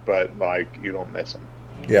undertones, but like, you don't miss them.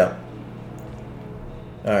 Yeah.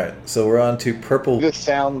 All right, so we're on to Purple. This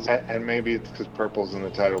sounds, and maybe it's because Purple's in the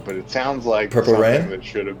title, but it sounds like Purple something Rain that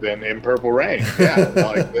should have been in Purple Rain. Yeah,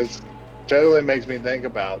 like this totally makes me think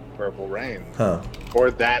about Purple Rain, or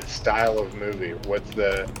that style of movie. What's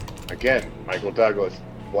again, Michael Douglas,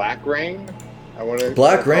 Black Rain?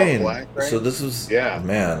 Black Rain. Black Rain. So this was,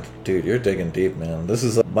 man, dude, you're digging deep, man. This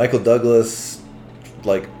is Michael Douglas,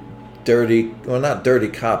 like not dirty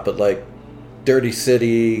cop, but like dirty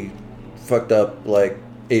city, fucked up like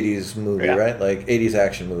 80s movie, right? Like 80s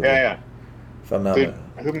action movie. Yeah. If I'm not.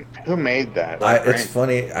 Who made that? It's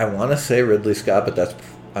funny. I want to say Ridley Scott, but that's,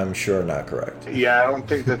 I'm sure, not correct. Yeah, I don't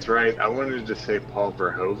think that's right. I wanted to say Paul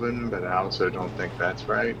Verhoeven, but I also don't think that's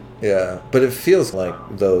right. Yeah, but it feels like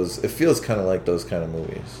those. It feels kind of like those kind of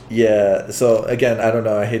movies. Yeah. So again, I don't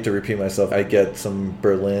know. I hate to repeat myself. I get some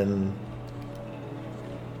Berlin.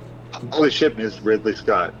 Holy shit, is Ridley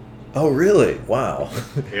Scott. Oh really? Wow.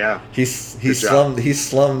 Yeah. He slummed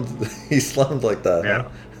like that. Yeah.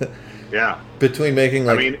 Huh? Yeah. Between making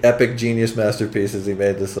epic genius masterpieces, he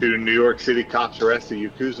made this. Two New York City cops arrest a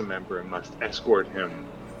Yakuza member and must escort him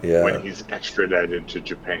when he's extradited to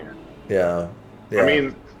Japan. Yeah. I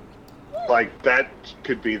mean, like, that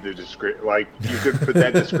could be the description. Like, you could put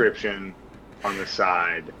that description on the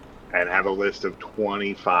side and have a list of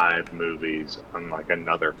 25 movies on like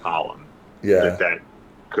another column. Yeah. That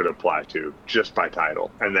could apply to just by title,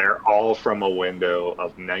 and they're all from a window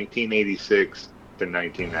of 1986 to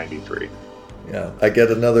 1993. Yeah, I get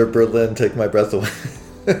another Berlin, take my breath away.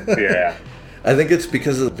 Yeah, I think it's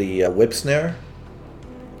because of the whip snare,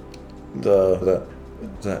 the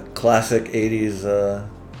classic 80s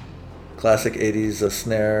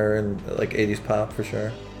snare and like 80s pop for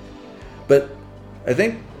sure. But I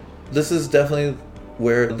think this is definitely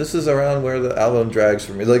this is around where the album drags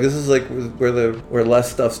for me. Like, this is like where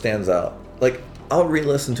less stuff stands out. Like, I'll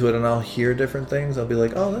re-listen to it and I'll hear different things. I'll be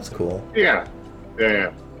like, oh, that's cool. Yeah.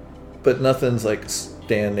 But nothing's like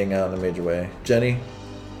standing out in a major way. Jenny?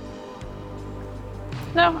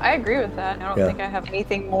 No, I agree with that. I don't think I have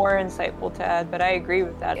anything more insightful to add, but I agree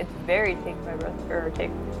with that. It's very take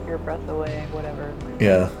your breath away, whatever.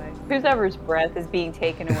 Yeah. Whoever's breath is being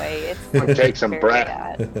taken away, it's take some breath.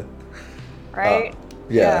 Bad. Right?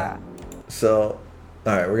 Yeah. So,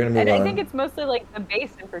 all right, we're gonna move on. And I think it's mostly like the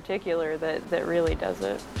bass in particular that really does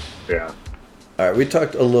it. Yeah. All right, we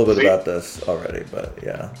talked a little bit about this already, but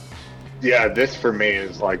yeah. Yeah, this for me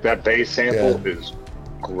is like that bass sample is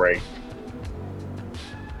great.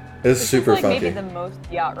 It's super like funky. Maybe the most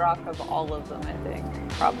yacht rock of all of them, I think,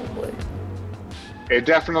 probably. It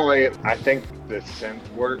definitely, I think the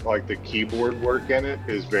synth work, like the keyboard work in it,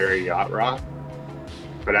 is very yacht rock.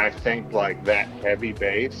 But I think like that heavy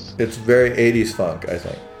bass, it's very 80s funk, I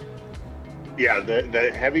think. Yeah,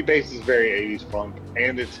 the heavy bass is very 80s funk,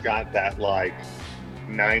 and it's got that like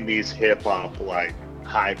 90s hip hop, like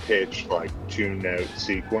high pitched, like 2-note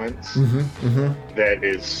sequence that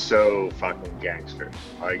is so fucking gangster.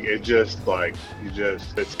 Like, it just like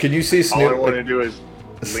Can you see Snoop? All I want to do is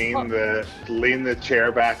lean the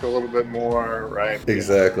chair back a little bit more, right?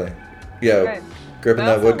 Exactly. Yeah. Right. gripping I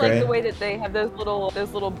that also wood like grain. the way that they have those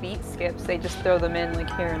little beat skips. They just throw them in like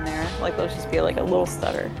here and there. Like they'll just be like a little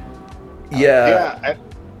stutter. Yeah.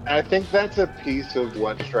 I think that's a piece of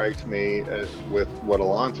what strikes me with what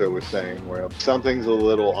Alonso was saying, where something's a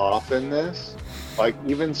little off in this. Like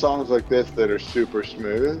even songs like this that are super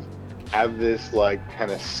smooth have this like kind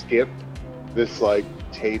of skip, this like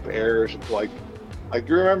tape errors, like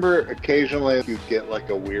you remember occasionally you'd get like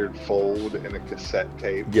a weird fold in a cassette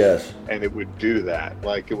tape. Yes. And it would do that.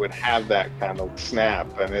 Like it would have that kind of snap,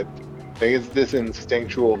 and I think it's this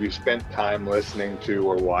instinctual. If you spent time listening to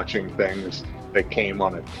or watching things that came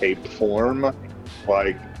on a tape form,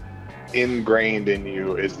 like ingrained in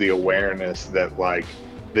you is the awareness that like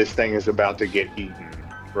this thing is about to get eaten,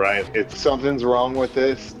 right? If something's wrong with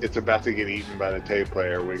this, it's about to get eaten by the tape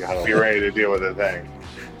player. We gotta be ready to deal with the thing.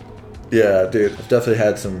 Yeah, dude, I've definitely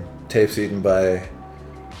had some tapes eaten by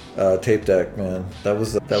tape deck, man. That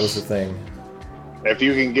was the thing. If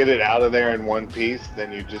you can get it out of there in one piece,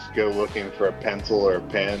 then you just go looking for a pencil or a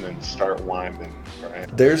pen and start winding, right?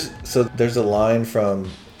 There's a line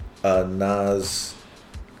from Nas.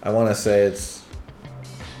 I want to say it's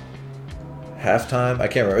Halftime. I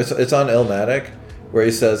can't remember. It's on Illmatic, where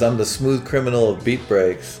he says, "I'm the smooth criminal of beat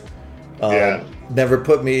breaks. Never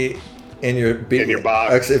put me in your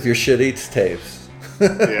box if your shit eats tapes."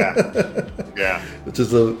 Yeah. Which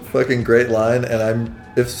is a fucking great line, and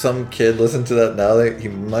if some kid listened to that now, he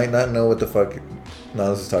might not know what the fuck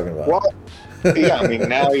Nas is talking about. Well, yeah, I mean,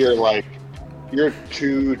 now you're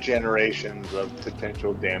 2 generations of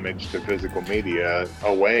potential damage to physical media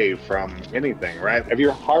away from anything, right? If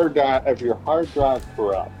your hard drive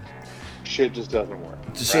corrupts, shit just doesn't work,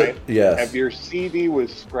 right? Yes. If your CD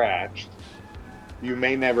was scratched, you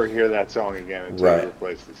may never hear that song again until you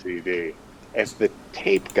replace the CD. If the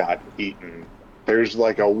tape got eaten, there's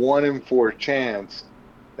like a 1 in 4 chance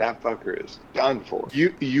that fucker is done for.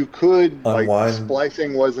 You could unwind. Like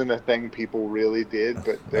splicing wasn't a thing people really did,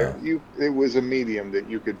 but it was a medium that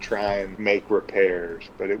you could try and make repairs,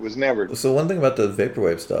 but it was never. So one thing about the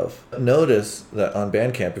vaporwave stuff, notice that on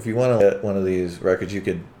Bandcamp, if you want to get one of these records, you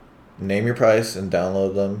could name your price and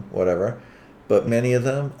download them, whatever. But many of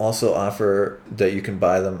them also offer that you can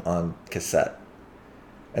buy them on cassette.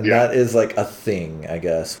 And that is like a thing, I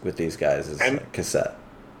guess, with these guys, is like cassette.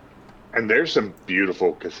 And there's some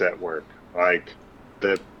beautiful cassette work. Like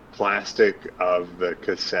the plastic of the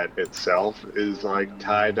cassette itself is like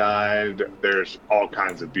tie-dyed. There's all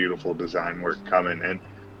kinds of beautiful design work coming. And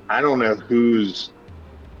I don't know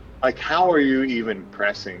how are you even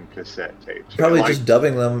pressing cassette tapes? Probably just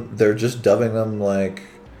dubbing them. They're just dubbing them like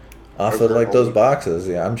off of like those boxes.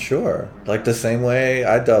 Yeah, I'm sure. Like the same way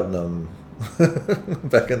I dubbed them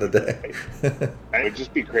back in the day. It would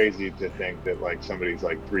just be crazy to think that like somebody's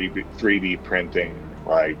like 3D printing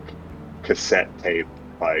like cassette tape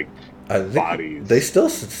like bodies. They still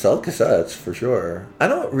sell cassettes for sure. I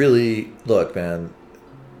don't really look, man.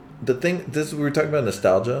 We were talking about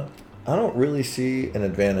nostalgia. I don't really see an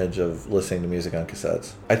advantage of listening to music on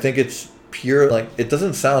cassettes. I think it's pure, like, it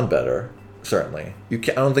doesn't sound better. Certainly, I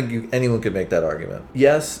don't think anyone could make that argument.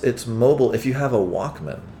 Yes, it's mobile if you have a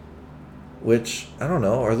Walkman. Which, I don't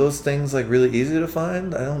know, are those things like really easy to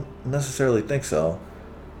find? I don't necessarily think so.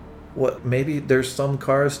 Maybe there's some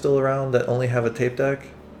cars still around that only have a tape deck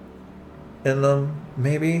in them?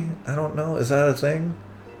 Maybe? I don't know. Is that a thing?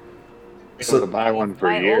 To buy one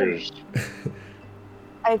for years.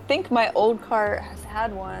 I think my old car has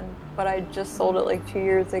had one, but I just sold it like 2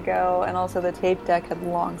 years ago, and also the tape deck had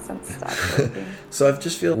long since stopped working. So I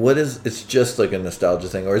just feel, it's just like a nostalgia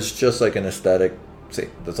thing, or it's just like an aesthetic. See,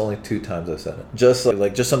 that's only 2 times I've said it. Just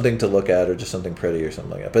like just something to look at, or just something pretty, or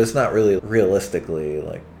something like that. But it's not really realistically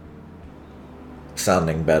like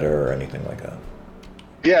sounding better or anything like that.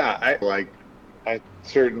 Yeah, I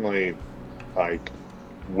certainly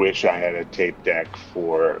wish I had a tape deck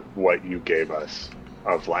for what you gave us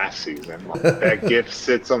of last season. That gift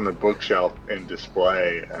sits on the bookshelf in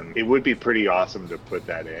display, and it would be pretty awesome to put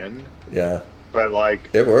that in. Yeah. But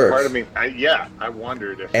it works. Part of me, I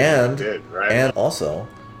wondered if it did, right? And also,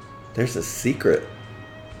 there's a secret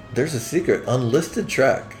unlisted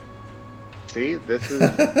track. See, this is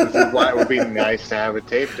why it would be nice to have a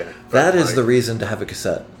tape deck. That is the reason to have a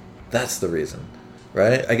cassette. That's the reason,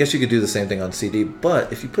 right? I guess you could do the same thing on CD,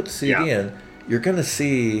 but if you put the CD in, you're gonna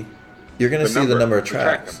see the number of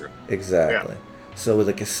tracks. Exactly. Yeah. So with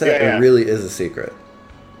a cassette, it really is a secret.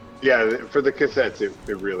 Yeah, for the cassettes, it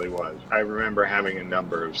really was. I remember having a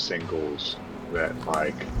number of singles that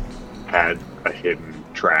had a hidden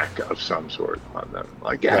track of some sort on them.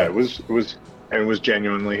 It was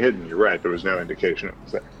genuinely hidden. You're right. There was no indication it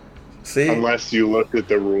was there. See? Unless you looked at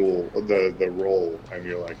the rule, the roll, and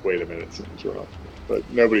you're like, wait a minute, something's wrong. But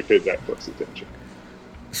nobody paid that close attention.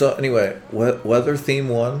 So anyway, weather theme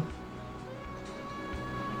 1.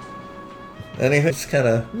 Anything? It's kind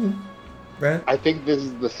of right. I think this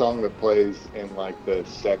is the song that plays in like the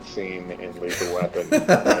sex scene in Lethal Weapon,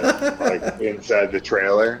 like inside the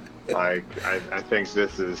trailer. Like I think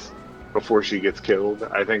this is before she gets killed.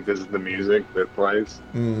 I think this is the music that plays.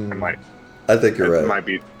 I think you're right. It might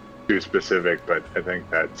be too specific, but I think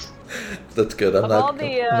that's good. I'm not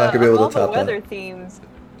gonna be able to top weather that. themes.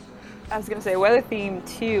 I was gonna say weather theme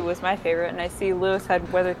 2 was my favorite, and I see Lewis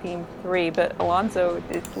had weather theme 3. But Alonso,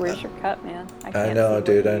 where's your cut, man? I know,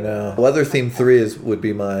 dude. I know. Weather theme 3 would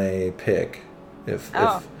be my pick. If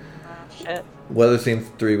shit. Weather theme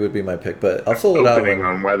 3 would be my pick, but I'll fill it out. Opening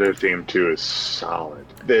on weather theme 2 is solid.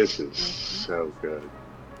 This is so good.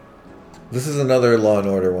 This is another Law and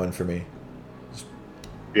Order one for me.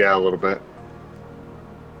 Yeah, a little bit.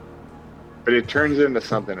 But it turns into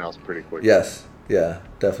something else pretty quickly. Yes. Yeah,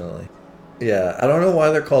 definitely. Yeah, I don't know why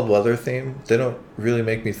they're called weather theme. They don't really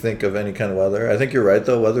make me think of any kind of weather. I think you're right,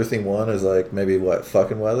 though. Weather theme 1 is like maybe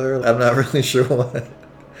fucking weather? I'm not really sure what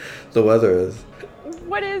the weather is.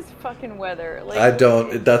 What is fucking weather? Like, I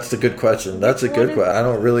don't. That's a good question. That's a good question. I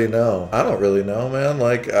don't really know. I don't really know, man.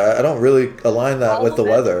 Like, I don't really align that with the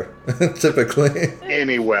weather, typically.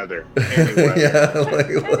 Any weather. Any weather. Yeah,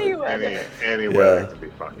 any weather. Any weather can be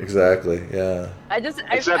fucking. Exactly, yeah. I feel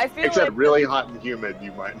except like really hot and humid,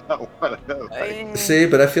 you might not want to know. See,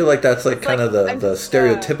 but I feel like that's like kind of the just,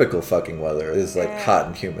 stereotypical fucking weather is like hot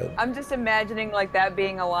and humid. I'm just imagining like that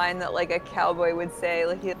being a line that like a cowboy would say.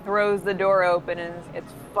 Like he throws the door open and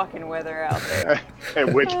it's fucking weather out there.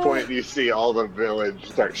 At which point you see all the village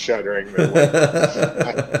start shuddering their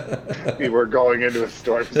windows. We're going into a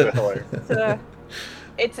storm cellar.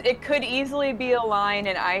 It could easily be a line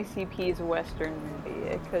in ICP's Western movie.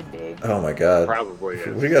 It could be. Oh my god. Probably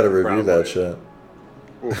is. We got to review that shit.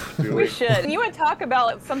 Oof, we should. You would talk about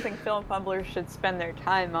like, something film fumblers should spend their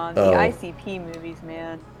time on. The ICP movies,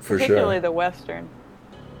 man. For particularly sure. The Western.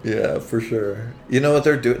 Yeah, for sure. You know what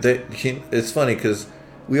they're doing? It's funny because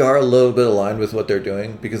we are a little bit aligned with what they're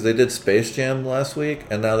doing because they did Space Jam last week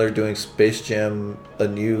and now they're doing Space Jam A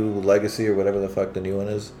New Legacy or whatever the fuck the new one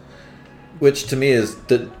is. Which to me is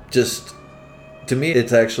to me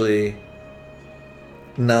it's actually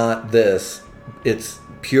not this. It's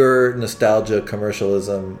pure nostalgia,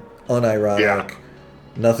 commercialism, unironic,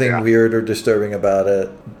 nothing weird or disturbing about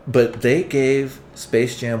it. But they gave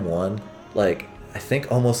Space Jam 1 like I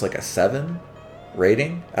think almost like a 7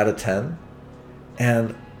 rating out of 10.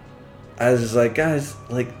 And I was just like, guys,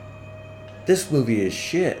 like this movie is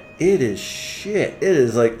shit. It is shit. It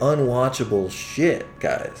is like unwatchable shit,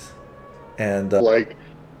 guys. And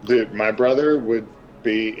dude, my brother would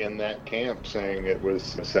be in that camp saying it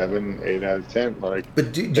was a 7, 8 out of 10. Like,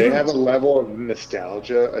 but they have a level of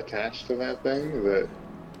nostalgia attached to that thing that.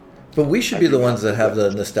 But we should be the ones that have the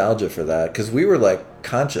nostalgia for that because we were like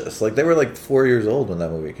conscious. Like they were like 4 years old when that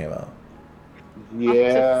movie came out.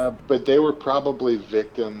 Yeah, but they were probably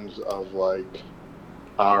victims of like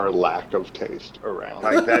our lack of taste around.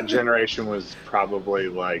 Like that generation was probably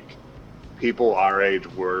like people our age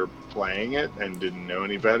were playing it and didn't know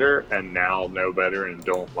any better and now know better and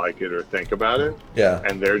don't like it or think about it. Yeah.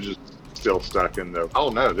 And they're just still stuck in the, oh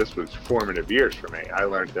no, this was formative years for me. I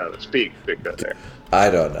learned how to speak because I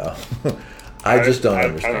don't know. I just don't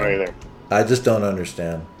understand. I don't either. I just don't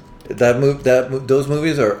understand. Those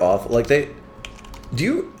movies are awful. Like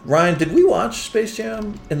Ryan, did we watch Space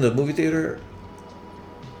Jam in the movie theater?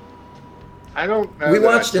 I don't know. We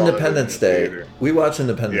watched Independence Day. We watched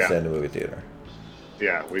Independence Day in the movie theater.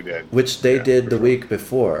 Yeah, we did. Which they did the week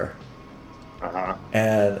before. Uh-huh.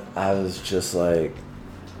 And I was just like,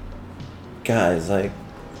 guys, like,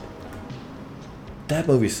 that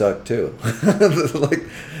movie sucked too. Like,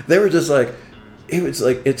 they were just like, it was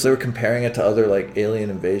like, they were comparing it to other, like, alien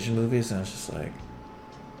invasion movies, and I was just like,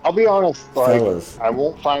 I'll be honest, like, fellas. I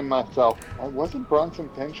won't find myself. Wasn't Bronson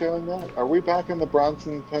Pinchot in that? Are we back in the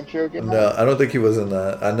Bronson Pinchot game? No, I don't think he was in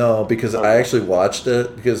that. I know, because I actually watched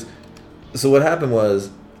it, because, so what happened was,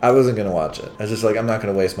 I wasn't going to watch it. I was just like, I'm not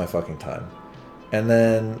going to waste my fucking time. And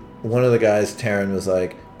then one of the guys, Taryn, was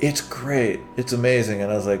like, it's great, it's amazing.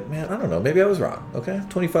 And I was like, man, I don't know, maybe I was wrong, okay?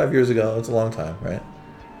 25 years ago, it's a long time, right?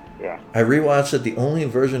 Yeah. I rewatched it. The only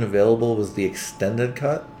version available was the extended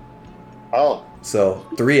cut. Oh. So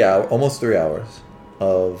almost 3 hours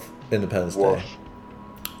of Independence Day.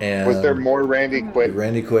 And was there more Randy Quaid?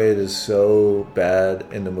 Randy Quaid is so bad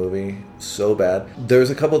in the movie, so bad. There's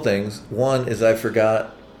a couple things. One is I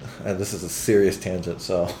forgot and this is a serious tangent,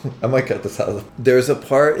 so I might cut this out. There's a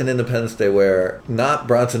part in Independence Day where not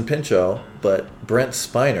Bronson Pinchot, but Brent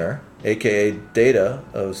Spiner, aka Data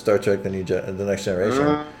of Star Trek: The Next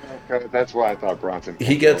Generation. Okay. That's why I thought Bronson.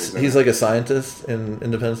 He's like a scientist in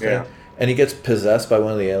Independence Day, and he gets possessed by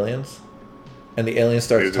one of the aliens, and the alien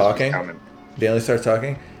starts talking. The alien starts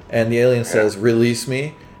talking, and the alien says, "Release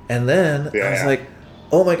me," and then I was like,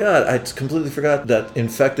 "Oh my god! I completely forgot that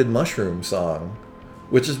Infected Mushroom song."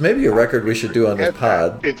 Which is maybe a record we should do on this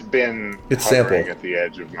pod. It's sampled at the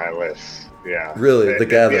edge of my list. Yeah. Really? The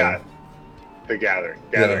Gathering. Yeah. The Gathering.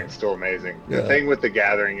 Gathering's still amazing. The thing with The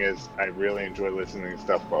Gathering is I really enjoy listening to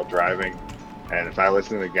stuff while driving. And if I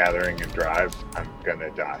listen to The Gathering and drive, I'm going to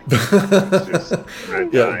die. I'm just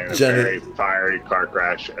going to die in a very fiery car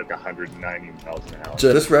crash at 190 miles an hour.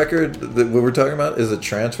 This record that we're talking about is a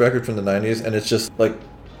trance record from the 90s, and it's just like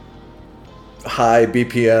high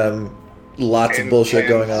BPM, lots of bullshit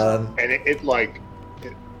going on. And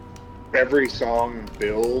every song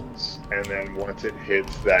builds, and then once it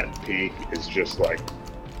hits that peak, it's just like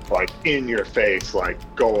in your face, like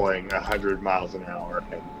going 100 miles an hour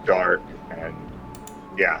and dark, and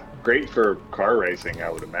great for car racing, I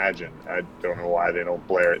would imagine. I don't know why they don't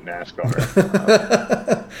blare it NASCAR.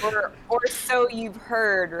 or so you've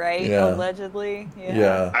heard, right? Yeah. Allegedly.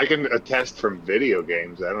 Yeah. I can attest from video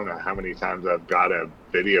games. I don't know how many times I've got a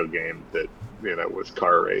video game that was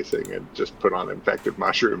car racing and just put on Infected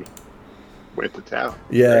Mushroom, went to town.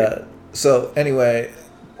 Yeah. Right. So anyway,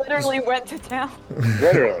 literally went to town.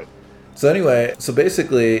 Literally. So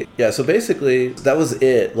basically, that was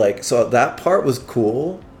it. Like, so that part was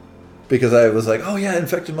cool because I was like, oh yeah,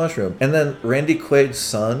 Infected Mushroom. And then Randy Quaid's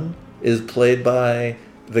son is played by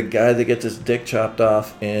the guy that gets his dick chopped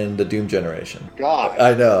off in the Doom Generation. God.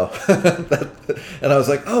 I know. And I was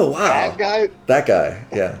like, oh wow. That guy,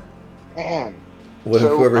 yeah. Man.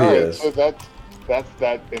 Whoever he is. So that's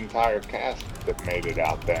that entire cast that made it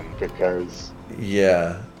out then, because...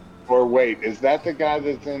 Yeah. Or wait, is that the guy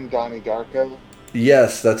that's in Donnie Darko?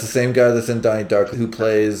 Yes, that's the same guy that's in Donnie Darko who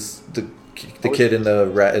plays the kid in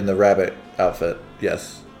the rabbit outfit.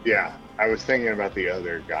 Yes. Yeah, I was thinking about the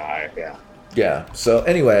other guy. Yeah. Yeah. So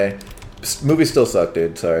anyway, movie still sucked,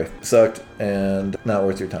 dude. Sorry, sucked and not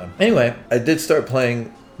worth your time. Anyway, I did start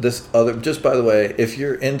playing this other. Just by the way, if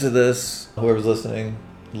you're into this, whoever's listening,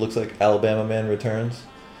 looks like Alabama Man Returns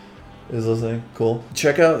is listening. Cool.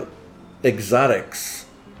 Check out Exotics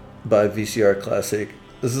by vcr-classique.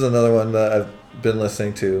 This is another one that I've been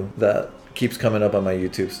listening to that keeps coming up on my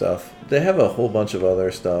YouTube stuff. They have a whole bunch of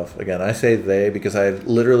other stuff. Again, I say they because I have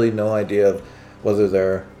literally no idea of whether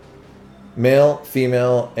they're male,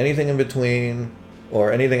 female, anything in between,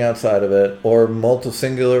 or anything outside of it, or multiple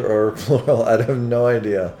singular or plural. I have no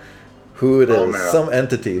idea who it is. No. Some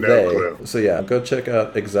entity. No they. clue. So yeah, go check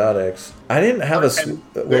out Exotics. I didn't have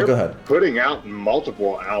well, go ahead. Putting out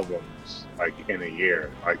multiple albums like in a year.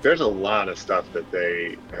 Like there's a lot of stuff that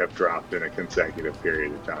they have dropped in a consecutive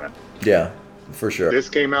period of time. Yeah, for sure. This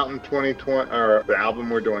came out in 2020, or the album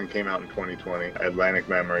we're doing came out in 2020. Atlantic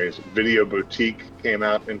Memories. Video Boutique came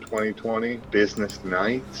out in 2020. Business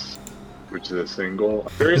Nights, which is a single.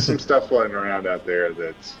 There is some stuff floating around out there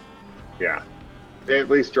that's, yeah. They at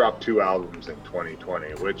least dropped 2 albums in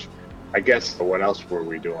 2020, which I guess what else were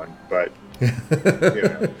we doing? But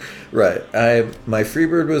Right. My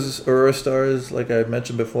Freebird was Aurora Stars, like I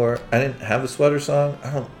mentioned before. I didn't have a sweater song.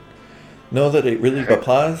 I don't know that it really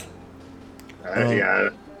applies. Yeah,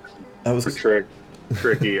 I was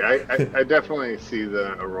tricky. I definitely see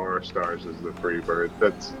the Aurora Stars as the Freebird.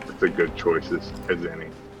 That's a good choice as any.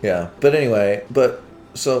 Yeah, but anyway,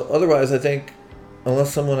 so otherwise, I think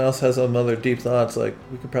unless someone else has some other deep thoughts, like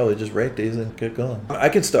we could probably just rate these and get going. I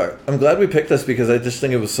can start. I'm glad we picked this because I just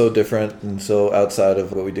think it was so different and so outside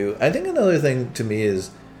of what we do. I think another thing to me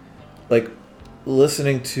is like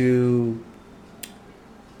listening to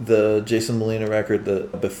the Jason Molina record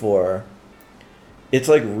before. It's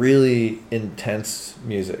like really intense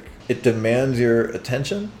music. It demands your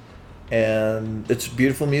attention, and it's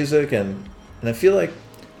beautiful music, and I feel like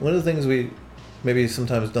one of the things we maybe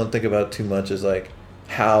sometimes don't think about too much is like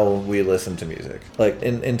how we listen to music. Like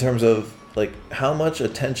in terms of like how much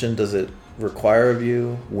attention does it require of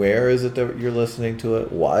you? Where is it that you're listening to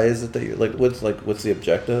it? Why is it that you're what's the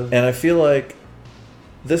objective? And I feel like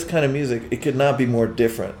this kind of music, it could not be more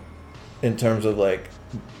different in terms of like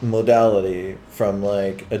modality from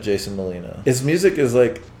like a Jason Molina. His music is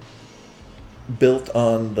like built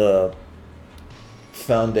on the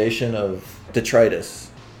foundation of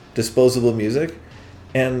detritus, disposable music,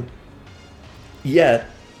 and yet,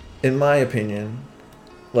 in my opinion,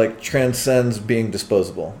 like transcends being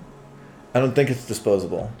disposable. I don't think it's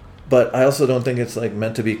disposable. But I also don't think it's like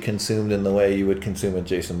meant to be consumed in the way you would consume a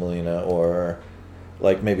Jason Molina or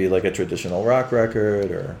like maybe like a traditional rock record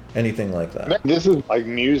or anything like that. This is like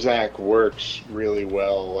Muzak works really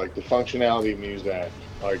well. Like the functionality of Muzak,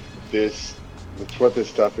 like this, it's what this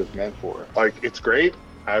stuff is meant for. Like it's great.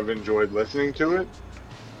 I've enjoyed listening to it.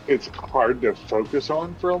 It's hard to focus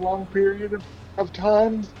on for a long period of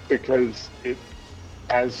time because it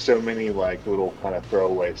has so many like little kind of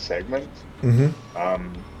throwaway segments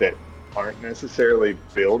that aren't necessarily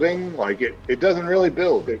building. Like it doesn't really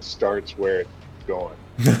build. It starts where it's going.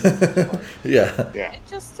 Yeah.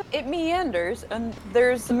 It meanders, and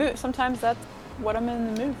there's the mood. Sometimes that's what I'm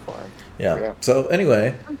in the mood for. Yeah. So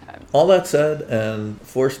anyway, all that said, and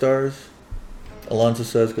 4 stars. Alonso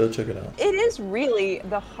says, go check it out. It is really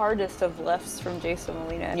the hardest of lefts from Jason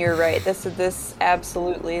Molina. And you're right. This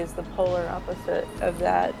absolutely is the polar opposite of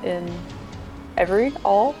that in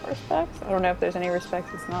all respects. I don't know if there's any respects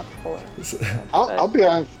it's not polar. I'll be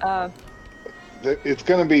honest. It's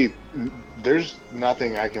going to be. There's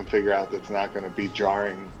nothing I can figure out that's not going to be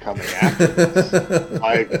jarring coming after this.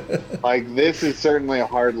 like this is certainly a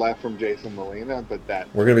hard left from Jason Molina, but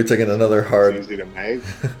that we're going to be taking another hard, easy to make.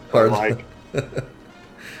 Hard, like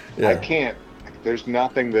yeah. I can't. There's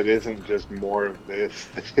nothing that isn't just more of this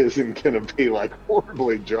that isn't going to be like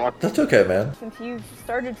horribly jarring. That's okay, man. Since you've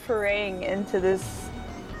started foraying into this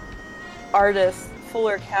artist's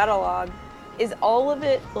fuller catalog, is all of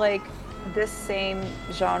it like this same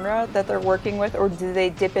genre that they're working with, or do they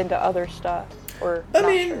dip into other stuff? Or I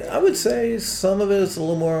mean, I would say some of it is a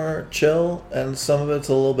little more chill, and some of it's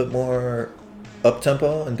a little bit more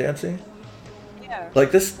up-tempo and dancey. Yeah.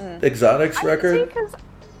 Like this Exotics record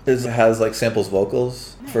has like samples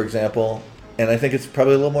vocals, for example, and I think it's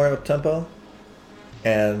probably a little more up-tempo,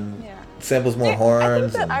 and samples more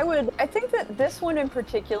horns. I think that this one in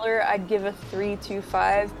particular, I'd give a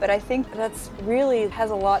 3.25, but I think that's really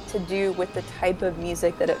has a lot to do with the type of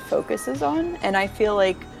music that it focuses on, and I feel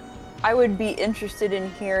like I would be interested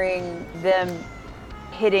in hearing them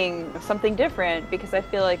hitting something different, because I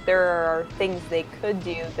feel like there are things they could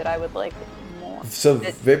do that I would like more. So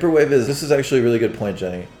Vaporwave this is actually a really good point,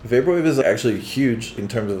 Jenny. Vaporwave is actually huge in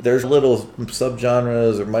terms of there's little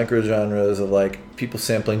subgenres or microgenres of like people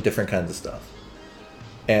sampling different kinds of stuff,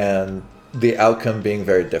 and the outcome being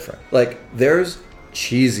very different. Like there's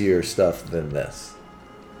cheesier stuff than this.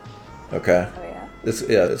 Okay. Oh yeah.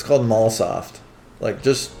 It's called Mallsoft. Like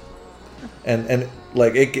just and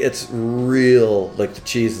like it gets real, like the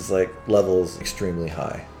cheese is like levels extremely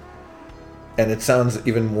high. And it sounds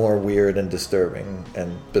even more weird and disturbing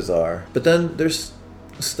and bizarre. But then there's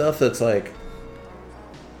stuff that's like,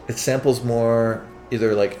 it samples more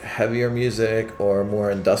either like heavier music or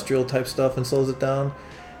more industrial type stuff and slows it down.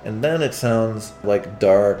 And then it sounds like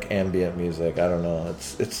dark ambient music. I don't know.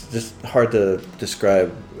 It's just hard to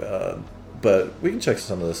describe. But we can check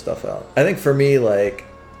some of this stuff out. I think for me, like,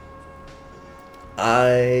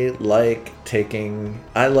 I like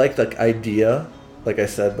the idea, like I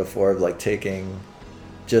said before, of like taking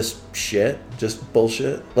just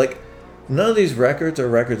bullshit. Like none of these records are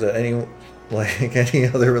records that any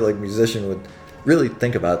other like musician would really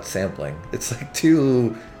think about sampling. It's like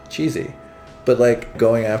too cheesy. But like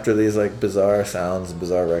going after these like bizarre sounds and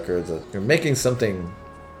bizarre records, you're making something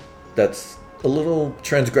that's a little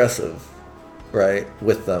transgressive, right,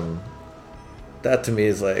 with them. That to me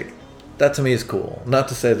is cool. Not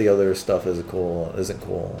to say the other stuff isn't cool.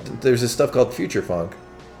 There's this stuff called future funk,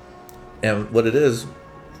 and what it is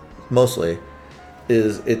mostly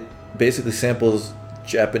is it basically samples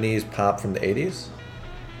Japanese pop from the 80s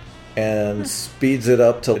and speeds it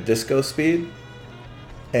up to disco speed,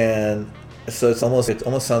 and so it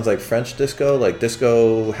almost sounds like French disco, like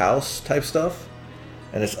disco house type stuff,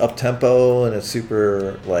 and it's up tempo and it's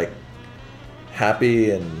super like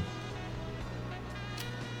happy, and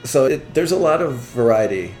so there's a lot of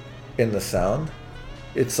variety in the sound.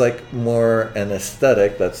 It's like more an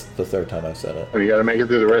aesthetic. That's the third time I've said it. Oh, you got to make it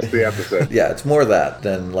through the rest of the episode. Yeah, it's more that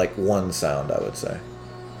than like one sound, I would say.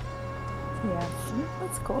 Yeah,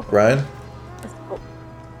 that's cool. Ryan? That's cool.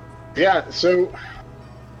 Yeah, so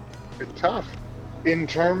it's tough. In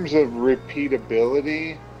terms of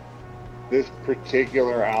repeatability, this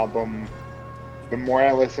particular album, the more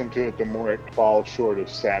I listen to it, the more it falls short of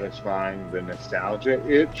satisfying the nostalgia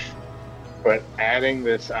itch. But adding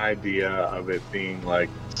this idea of it being like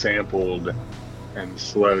sampled and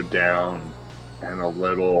slowed down and a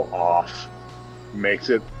little off makes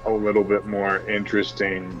it a little bit more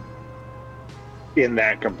interesting in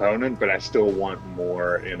that component, but I still want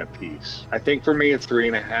more in a piece. I think for me it's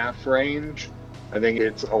 3.5 range. I think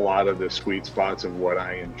it's a lot of the sweet spots of what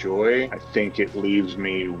I enjoy. I think it leaves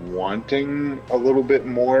me wanting a little bit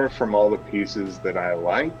more from all the pieces that I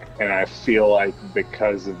like. And I feel like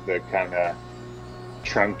because of the kind of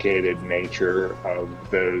truncated nature of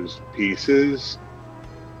those pieces,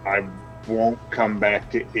 I won't come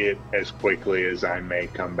back to it as quickly as I may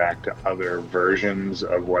come back to other versions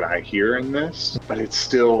of what I hear in this. But it's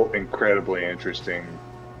still incredibly interesting.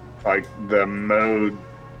 Like the mode,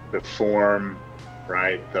 the form,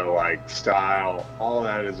 right? The like style, all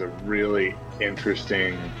that is a really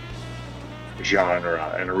interesting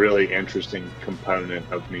genre and a really interesting component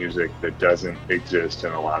of music that doesn't exist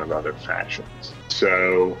in a lot of other fashions.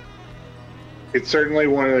 So it's certainly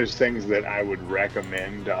one of those things that I would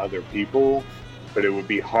recommend to other people, but it would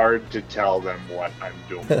be hard to tell them what I'm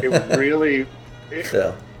doing. It would really,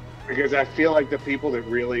 Yeah. because I feel like the people that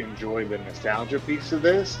really enjoy the nostalgia piece of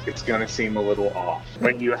this, it's going to seem a little off.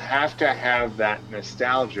 But you have to have that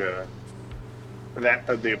nostalgia, that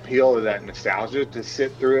the appeal of that nostalgia, to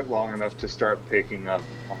sit through it long enough to start picking up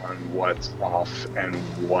on what's off and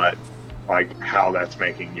what, like, how that's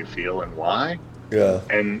making you feel and why. Yeah.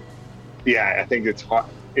 And yeah, I think it's hard.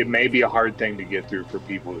 It may be a hard thing to get through for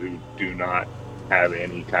people who do not have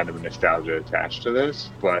any kind of nostalgia attached to this.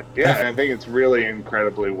 But yeah, I think it's really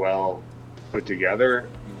incredibly well put together,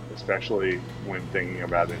 especially when thinking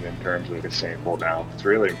about it in terms of a sample now. It's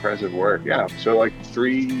really impressive work. Yeah. So like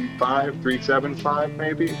 3.5, 3.75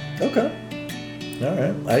 maybe. Okay. All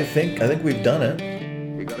right. I think we've done it.